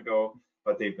time ago,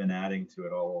 but they've been adding to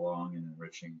it all along and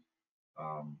enriching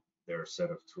their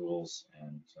set of tools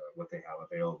and what they have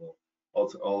available.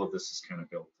 All of this is kind of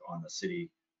built on the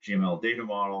CityGML data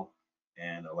model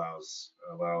and allows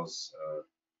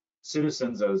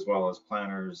citizens as well as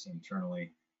planners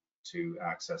internally to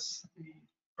access the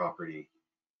property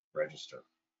register.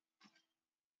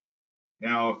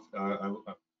 Now, I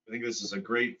think this is a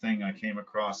great thing I came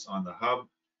across on the hub,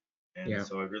 and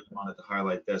so I really wanted to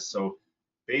highlight this. So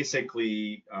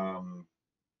basically,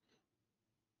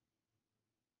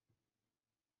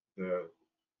 the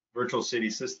Virtual City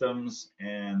Systems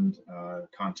and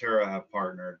Conterra have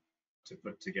partnered to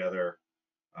put together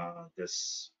a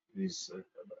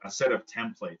set of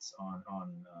templates on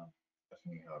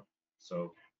FME Hub.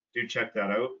 So do check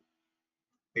that out.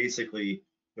 Basically,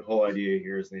 the whole idea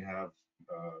here is they have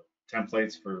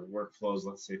templates for workflows.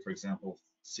 Let's say, for example,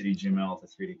 CityGML to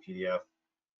 3D PDF,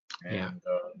 and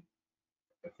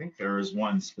I think there is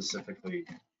one specifically.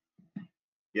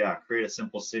 Yeah, create a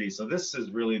simple city. So this is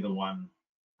really the one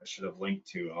I should have linked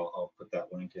to. I'll put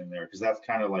that link in there because that's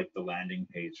kind of like the landing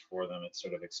page for them. It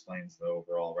sort of explains the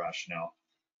overall rationale.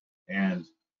 And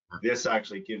this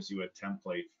actually gives you a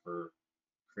template for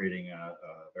creating a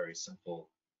very simple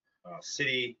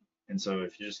city. And so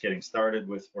if you're just getting started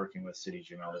with working with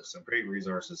CityGML, there's some great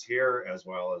resources here as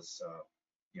well as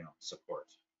support.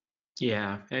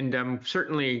 Yeah, and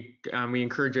certainly we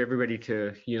encourage everybody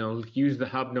to use the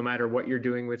hub no matter what you're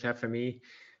doing with FME.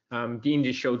 Dean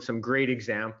just showed some great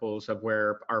examples of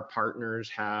where our partners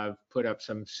have put up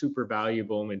some super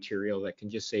valuable material that can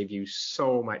just save you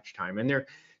so much time. And they're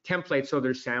templates, so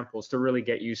they're samples to really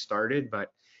get you started,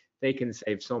 but they can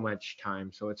save so much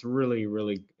time. So it's really,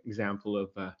 really example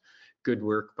of good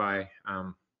work by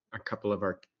a couple of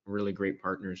our really great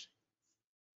partners.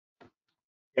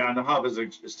 Yeah, and the hub is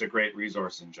just a great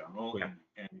resource in general,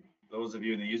 and those of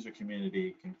you in the user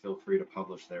community can feel free to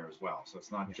publish there as well. So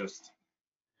it's not just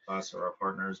us or our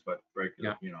partners, but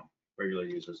regular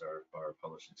users are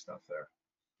publishing stuff there.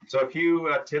 So a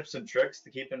few tips and tricks to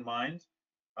keep in mind.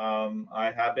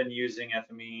 I have been using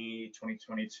FME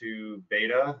 2022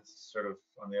 beta, sort of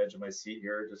on the edge of my seat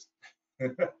here, just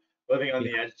living on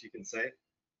the edge, you can say,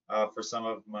 for some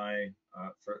of my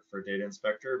for Data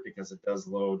Inspector, because it does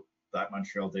load that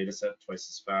Montreal dataset twice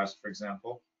as fast, for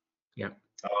example.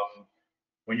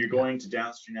 When you're going to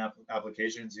downstream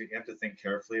applications, you have to think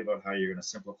carefully about how you're going to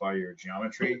simplify your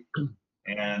geometry.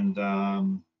 And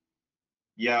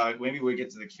maybe we get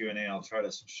to the Q&A. I'll try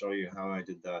to show you how I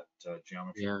did that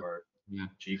geometry part.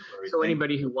 So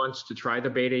anybody who wants to try the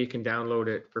beta, you can download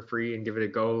it for free and give it a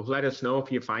go. Let us know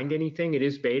if you find anything. It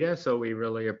is beta, so we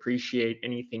really appreciate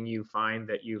anything you find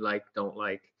that you like, don't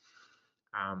like.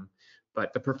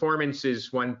 But the performance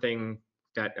is one thing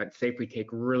that at SAFE we take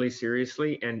really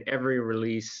seriously, and every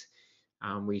release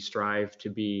we strive to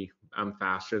be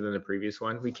faster than the previous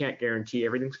one. We can't guarantee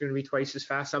everything's going to be twice as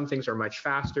fast. Some things are much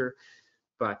faster,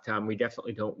 but we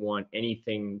definitely don't want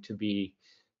anything to be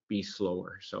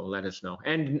slower. So let us know.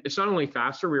 And it's not only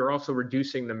faster, we are also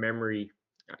reducing the memory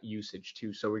usage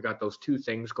too. So we got those two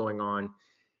things going on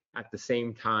at the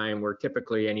same time, where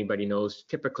typically anybody knows,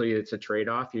 typically it's a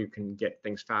trade-off. You can get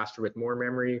things faster with more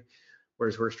memory,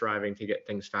 whereas we're striving to get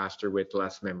things faster with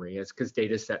less memory. It's because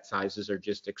data set sizes are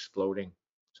just exploding.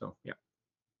 So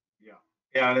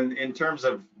and in terms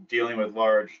of dealing with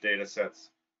large data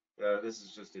sets, this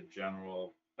is just a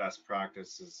general best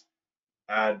practice: is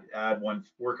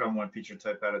work on one feature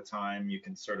type at a time. You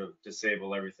can sort of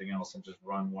disable everything else and just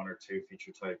run one or two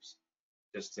feature types,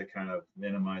 just to kind of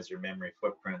minimize your memory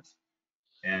footprint.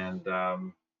 And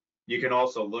you can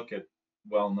also look at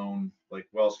well-known, like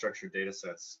well-structured data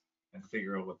sets and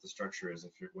figure out what the structure is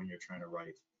when you're trying to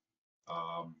write.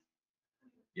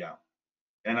 Yeah,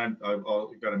 and I've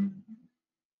got to,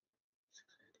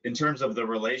 in terms of the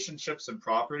relationships and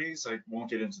properties, I won't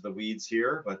get into the weeds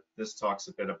here, but this talks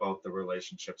a bit about the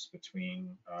relationships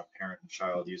between parent and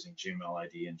child using GML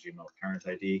ID and GML parent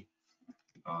ID.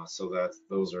 So that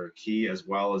those are key, as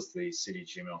well as the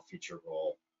CityGML feature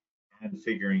role and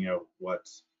figuring out what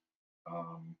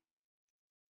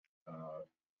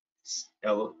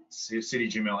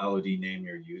CityGML LOD name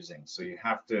you're using. So you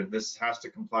have to, this has to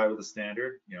comply with the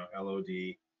standard, you know,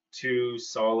 LOD2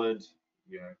 solid,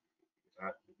 you know,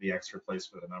 the X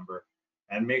replaced with a number,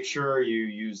 and make sure you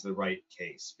use the right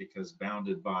case, because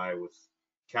bounded by with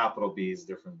capital B is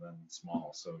different than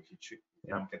small. So if you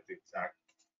don't get the exact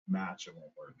match, it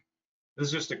won't work. This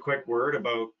is just a quick word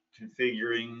about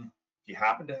configuring. If you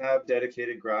happen to have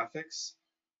dedicated graphics,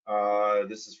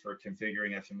 this is for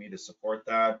configuring FME to support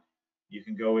that. You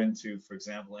can go into, for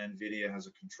example, NVIDIA has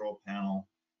a control panel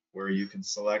where you can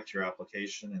select your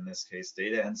application, in this case,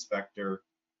 Data Inspector,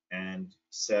 and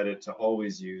set it to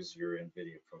always use your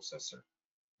NVIDIA processor.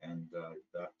 And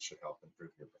that should help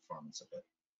improve your performance a bit.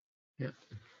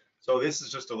 Yeah. So this is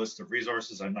just a list of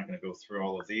resources. I'm not going to go through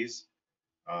all of these,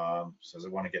 so I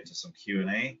want to get to some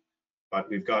Q&A. But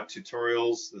we've got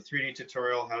tutorials. The 3D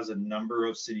tutorial has a number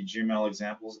of CityGML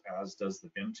examples, as does the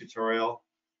BIM tutorial.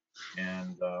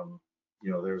 And you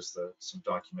know, there's some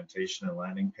documentation and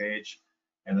landing page.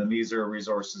 And then these are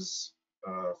resources,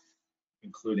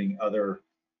 including other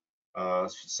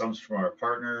some from our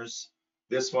partners.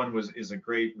 This one is a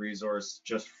great resource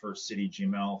just for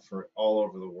CityGML for all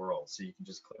over the world. So you can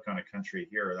just click on a country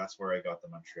here. That's where I got the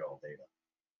Montreal data.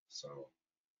 So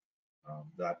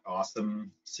that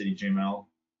awesome CityGML,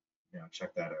 you know,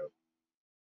 check that out.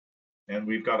 And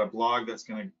we've got a blog that's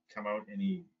going to come out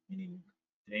any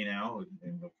day now,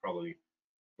 and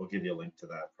we'll give you a link to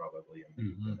that probably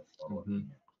in the follow-up.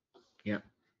 Yeah.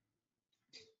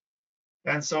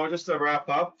 And so just to wrap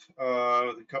up,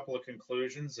 a couple of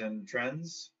conclusions and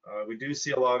trends. We do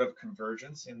see a lot of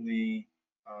convergence in the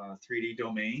 3D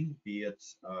domain, be it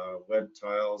web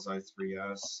tiles,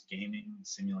 i3S, gaming,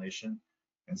 simulation.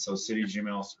 And so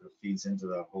CityGML sort of feeds into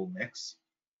that whole mix.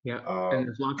 Yeah, and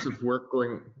there's lots of work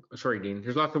going, sorry, Dean,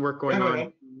 there's lots of work going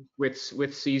on with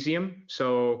Cesium.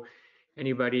 So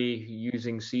anybody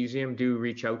using Cesium, do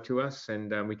reach out to us,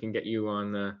 and we can get you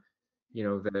on the, you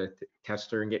know, the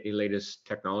tester and get the latest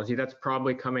technology. That's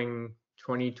probably coming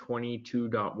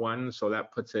 2022.1, so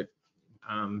that puts it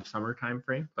summer time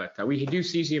frame. But we do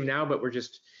Cesium now, but we're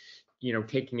just, you know,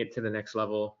 taking it to the next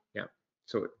level. Yeah,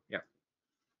 so yeah.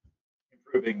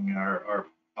 Improving our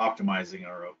optimizing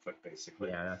our output, basically.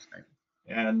 Yeah, that's right.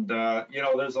 And you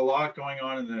know, there's a lot going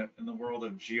on in the world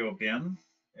of GeoBIM,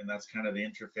 and that's kind of the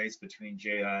interface between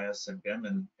GIS and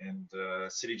BIM, and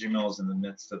CityGML is in the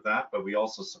midst of that. But we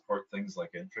also support things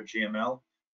like IndoorGML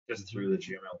just through the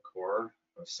GML core,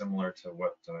 similar to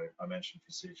what I mentioned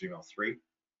for CityGML 3.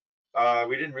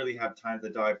 We didn't really have time to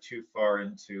dive too far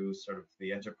into sort of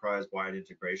the enterprise-wide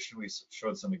integration. We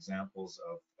showed some examples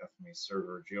of FME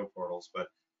server geoportals, but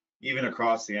even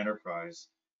across the enterprise,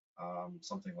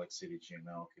 something like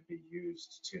CityGML could be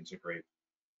used to integrate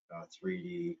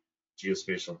 3D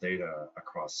geospatial data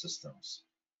across systems.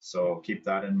 So keep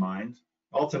that in mind.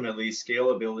 Ultimately,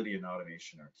 scalability and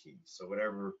automation are key. So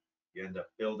whatever you end up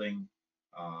building,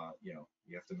 you know,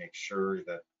 you have to make sure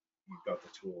that you've got the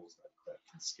tools that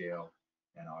can scale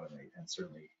and automate. And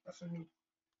certainly FME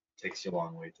takes you a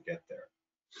long way to get there.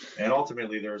 And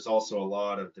ultimately, there's also a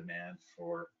lot of demand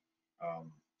for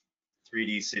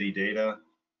 3D city data.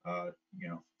 You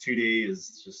know, 2D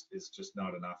is just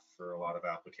not enough for a lot of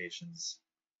applications.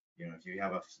 You know, if you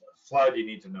have a flood, you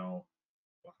need to know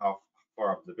how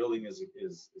far up the building is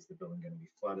the building going to be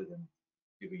flooded, and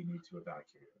do we need to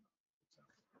evacuate it?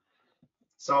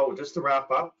 So just to wrap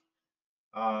up,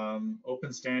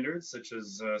 open standards such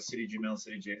as CityGML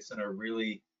and CityJSON are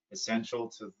really essential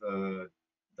to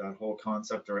that whole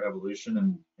concept or evolution,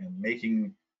 and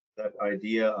making that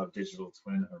idea of digital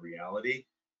twin a reality.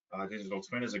 Digital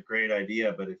twin is a great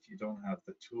idea, but if you don't have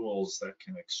the tools that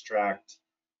can extract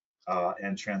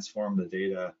and transform the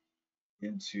data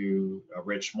into a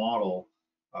rich model,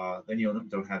 then you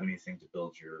don't have anything to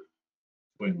build your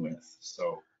twin with.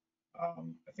 So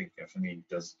I think FME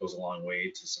goes a long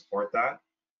way to support that.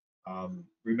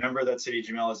 Remember that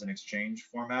CityGML is an exchange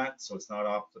format, so it's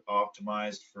not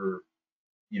optimized for,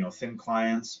 you know, thin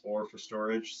clients or for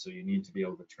storage. So you need to be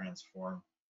able to transform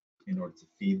in order to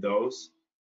feed those,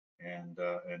 and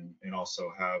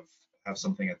also have have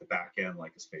something at the back end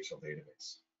like a spatial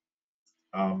database.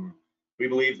 We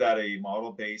believe that a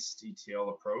model-based ETL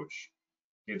approach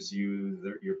gives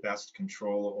you your best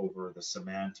control over the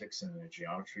semantics and the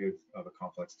geometry of a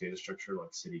complex data structure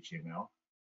like CityGML.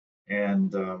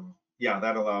 And yeah,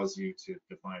 that allows you to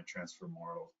define and transfer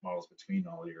models between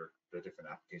all the different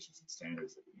applications and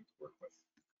standards that you need to work with.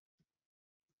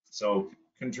 So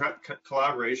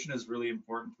collaboration is really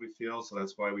important, we feel. So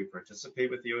that's why we participate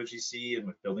with the OGC and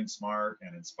with Building Smart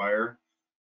and Inspire.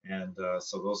 And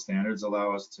so those standards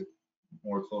allow us to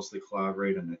more closely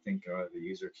collaborate, and I think the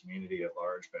user community at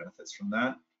large benefits from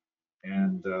that.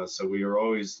 And so we are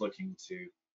always looking to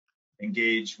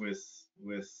engage with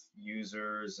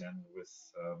users and with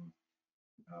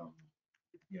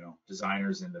you know,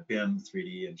 designers in the BIM,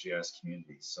 3D, and GIS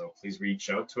communities. So please reach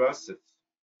out to us if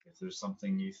there's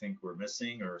something you think we're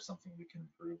missing or something we can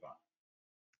improve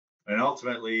on. And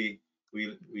ultimately,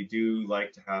 we do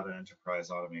like to have an enterprise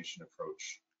automation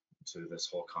approach to this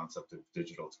whole concept of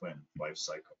digital twin life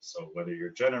cycle. So whether you're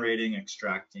generating,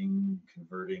 extracting,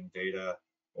 converting data,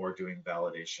 or doing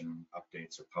validation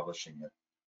updates or publishing it,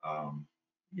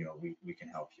 you know, we can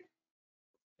help you.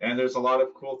 And there's a lot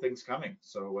of cool things coming.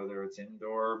 So whether it's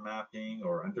indoor mapping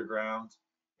or underground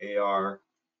AR,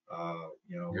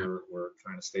 you know, we're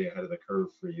trying to stay ahead of the curve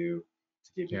for you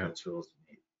to give you the tools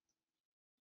you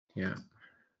need. Yeah.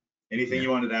 Anything you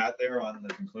wanted to add there on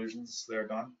the conclusions there,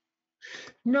 Don?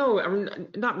 No, I'm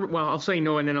not. Well, I'll say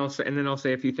no, and then I'll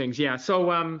say a few things. Yeah.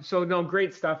 So so no,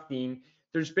 great stuff, Dean.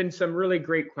 There's been some really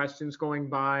great questions going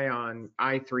by on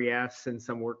I3S and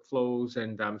some workflows,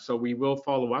 and so we will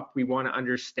follow up. We want to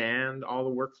understand all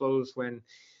the workflows when,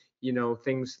 you know,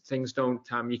 things don't,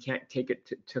 you can't take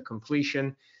it to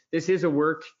completion. This is a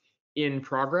work in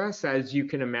progress, as you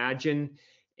can imagine.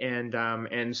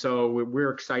 And so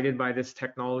we're excited by this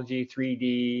technology,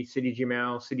 3D,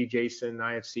 CityGML, CityJSON,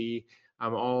 IFC,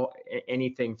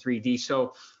 anything 3D.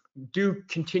 So do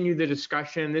continue the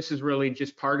discussion. This is really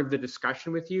just part of the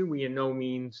discussion with you. We in no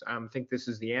means think this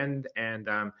is the end, and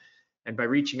by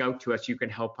reaching out to us, you can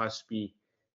help us be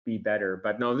better.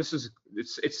 But no,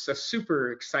 it's a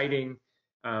super exciting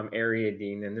area,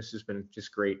 Dean, and this has been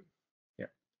just great.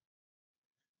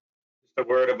 A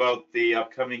word about the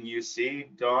upcoming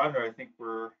UC, Don, or I think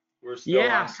we're still on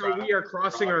track. So we are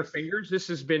crossing our fingers. This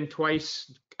has been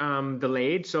twice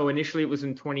delayed. So initially it was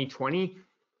in 2020,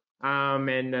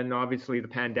 and then obviously the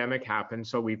pandemic happened,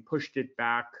 so we pushed it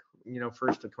back, you know,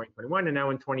 first to 2021 and now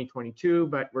in 2022.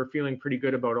 But we're feeling pretty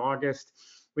good about August.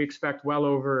 We expect well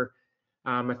over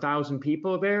 1,000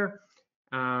 people there,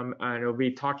 and it'll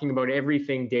be talking about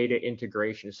everything data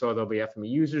integration. So there'll be FME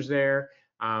users there.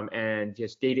 And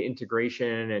just data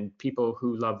integration, and people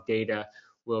who love data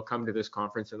will come to this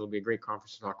conference, and it'll be a great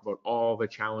conference to talk about all the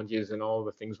challenges and all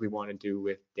the things we want to do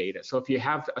with data. So if you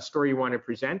have a story you want to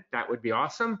present, that would be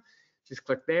awesome. Just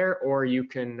click there, or you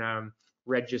can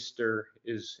register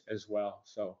as well.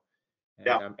 So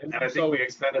and I think we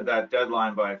extended that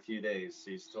deadline by a few days, so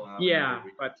you still have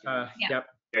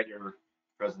get your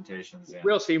presentations in.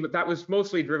 We'll see, but that was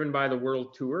mostly driven by the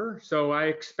World Tour. So I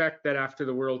expect that after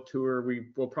the World Tour, we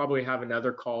will probably have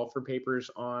another call for papers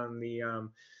on the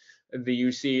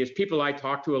UC. As people I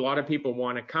talk to, a lot of people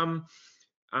want to come,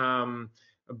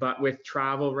 but with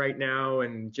travel right now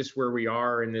and just where we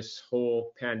are in this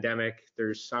whole pandemic,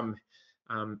 there's some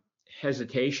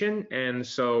hesitation, and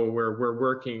so we're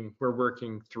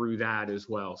working through that as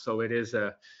well. So it is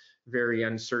a very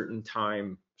uncertain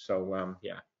time. So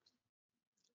yeah.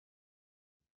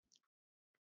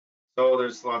 So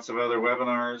there's lots of other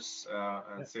webinars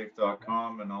at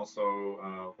safe.com, and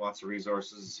also lots of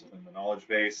resources in the knowledge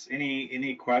base.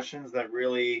 Any questions that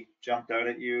really jumped out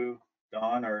at you,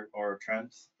 Don or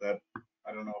Trent, that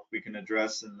I don't know if we can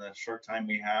address in the short time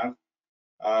we have?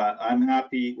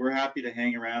 We're happy to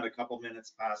hang around a couple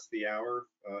minutes past the hour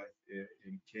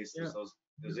in case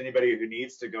there's anybody who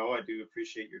needs to go. I do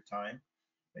appreciate your time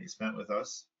that you spent with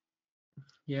us.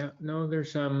 Yeah, no,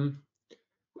 there's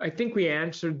I think we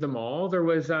answered them all. There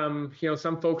was, you know,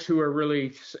 some folks who are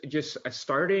really just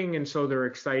starting, and so they're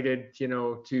excited, you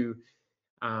know, to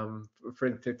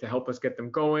help us get them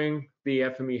going. The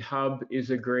FME Hub is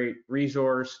a great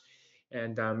resource,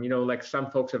 and you know, like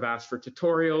some folks have asked for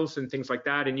tutorials and things like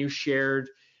that, and you shared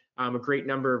a great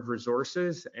number of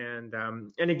resources. And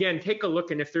again, take a look,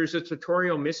 and if there's a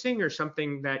tutorial missing or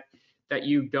something that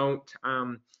you don't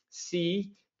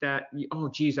see, that oh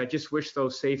geez, I just wish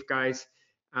those SAFE guys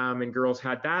and girls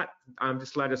had that,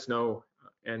 just let us know.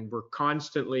 And we're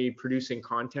constantly producing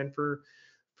content for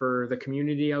the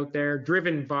community out there,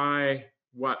 driven by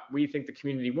what we think the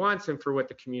community wants and for what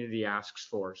the community asks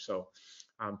for. So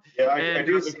Yeah, I And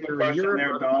do if see a you're in question Europe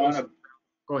there, or close, Don.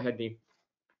 go ahead, Dean.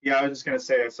 Yeah, I was just going to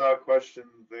say, I saw a question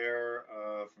there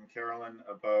from Carolyn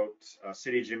about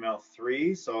CityGML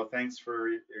 3. So thanks for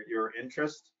your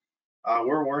interest.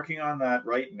 We're working on that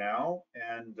right now,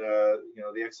 and you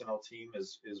know, the XML team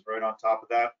is right on top of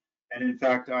that. And in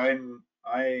fact,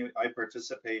 I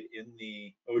participate in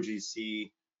the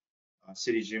OGC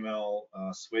CityGML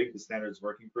SWIG, the Standards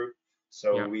Working Group.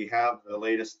 So Yeah. we have the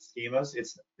latest schemas.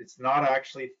 It's not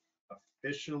actually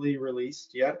officially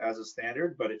released yet as a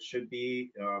standard, but it should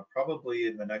be probably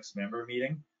in the next member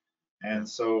meeting. And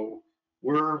so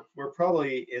we're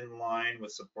probably in line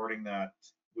with supporting that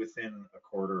within a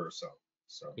quarter or so.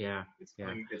 So Yeah, it's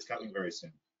coming very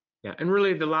soon. Yeah, and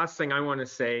really the last thing I want to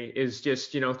say is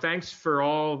just, thanks for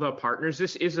all the partners.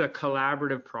 This is a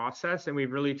collaborative process, and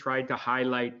we've really tried to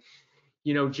highlight,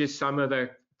 just some of the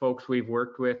folks we've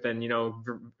worked with, and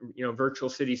Virtual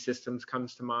City Systems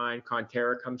comes to mind,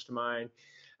 Conterra comes to mind,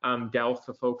 Delft,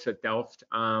 the folks at Delft,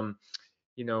 yeah.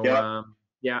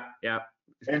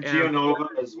 And GeoNova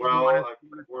as well. I've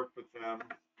worked with them.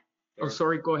 Oh,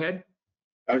 sorry, go ahead.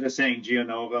 I was just saying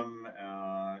GeoNovum,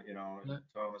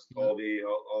 Thomas Colby,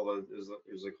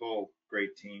 there's a whole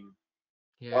great team.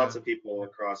 Yeah. Lots of people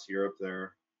across Europe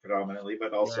there predominantly,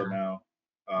 but also now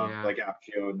like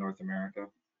Appgeo in North America.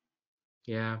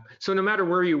 Yeah. So no matter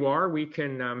where you are, we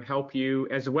can help you,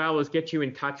 as well as get you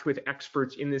in touch with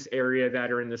experts in this area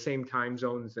that are in the same time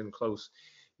zones and close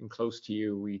to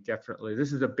you. We definitely,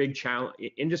 this is a big challenge,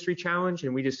 industry challenge,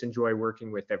 and we just enjoy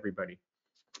working with everybody.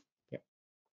 Yeah.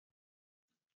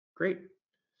 Great.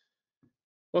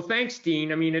 Well, thanks,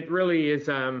 Dean. I mean, it really is,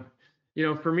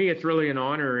 for me, it's really an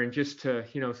honor, and just to,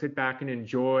 sit back and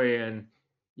enjoy, and,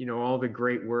 all the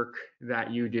great work that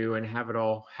you do, and have it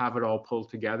all pulled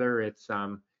together. It's,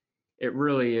 it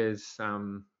really is,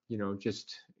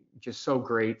 just so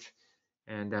great,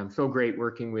 and so great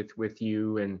working with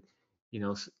you, and,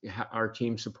 our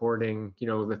team supporting,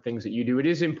 the things that you do. It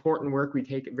is important work. We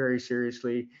take it very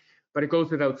seriously, but it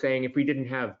goes without saying, if we didn't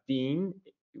have Dean,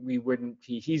 we wouldn't.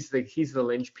 He's the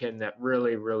linchpin that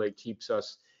really keeps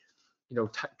us,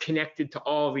 connected to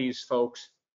all these folks.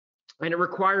 And it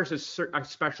requires a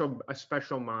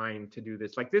special mind to do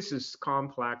this. Like, this is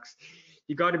complex.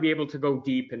 You got to be able to go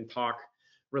deep and talk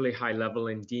really high level,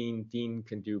 and Dean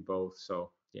can do both.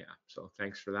 So yeah. So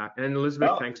thanks for that. And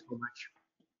Elizabeth, thanks so much.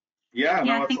 Yeah,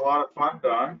 no, it's a lot of fun,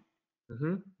 Don.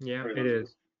 Yeah, it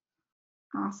is.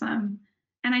 Awesome.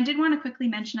 And I did want to quickly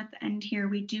mention at the end here,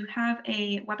 we do have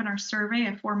a webinar survey,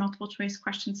 a 4 multiple choice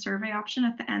question survey option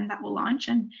at the end that will launch.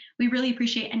 And we really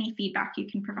appreciate any feedback you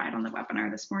can provide on the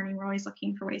webinar this morning. We're always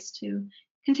looking for ways to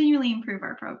continually improve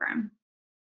our program.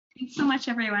 Thanks so much,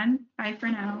 everyone. Bye for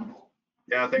now.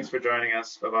 Yeah, thanks for joining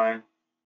us. Bye-bye.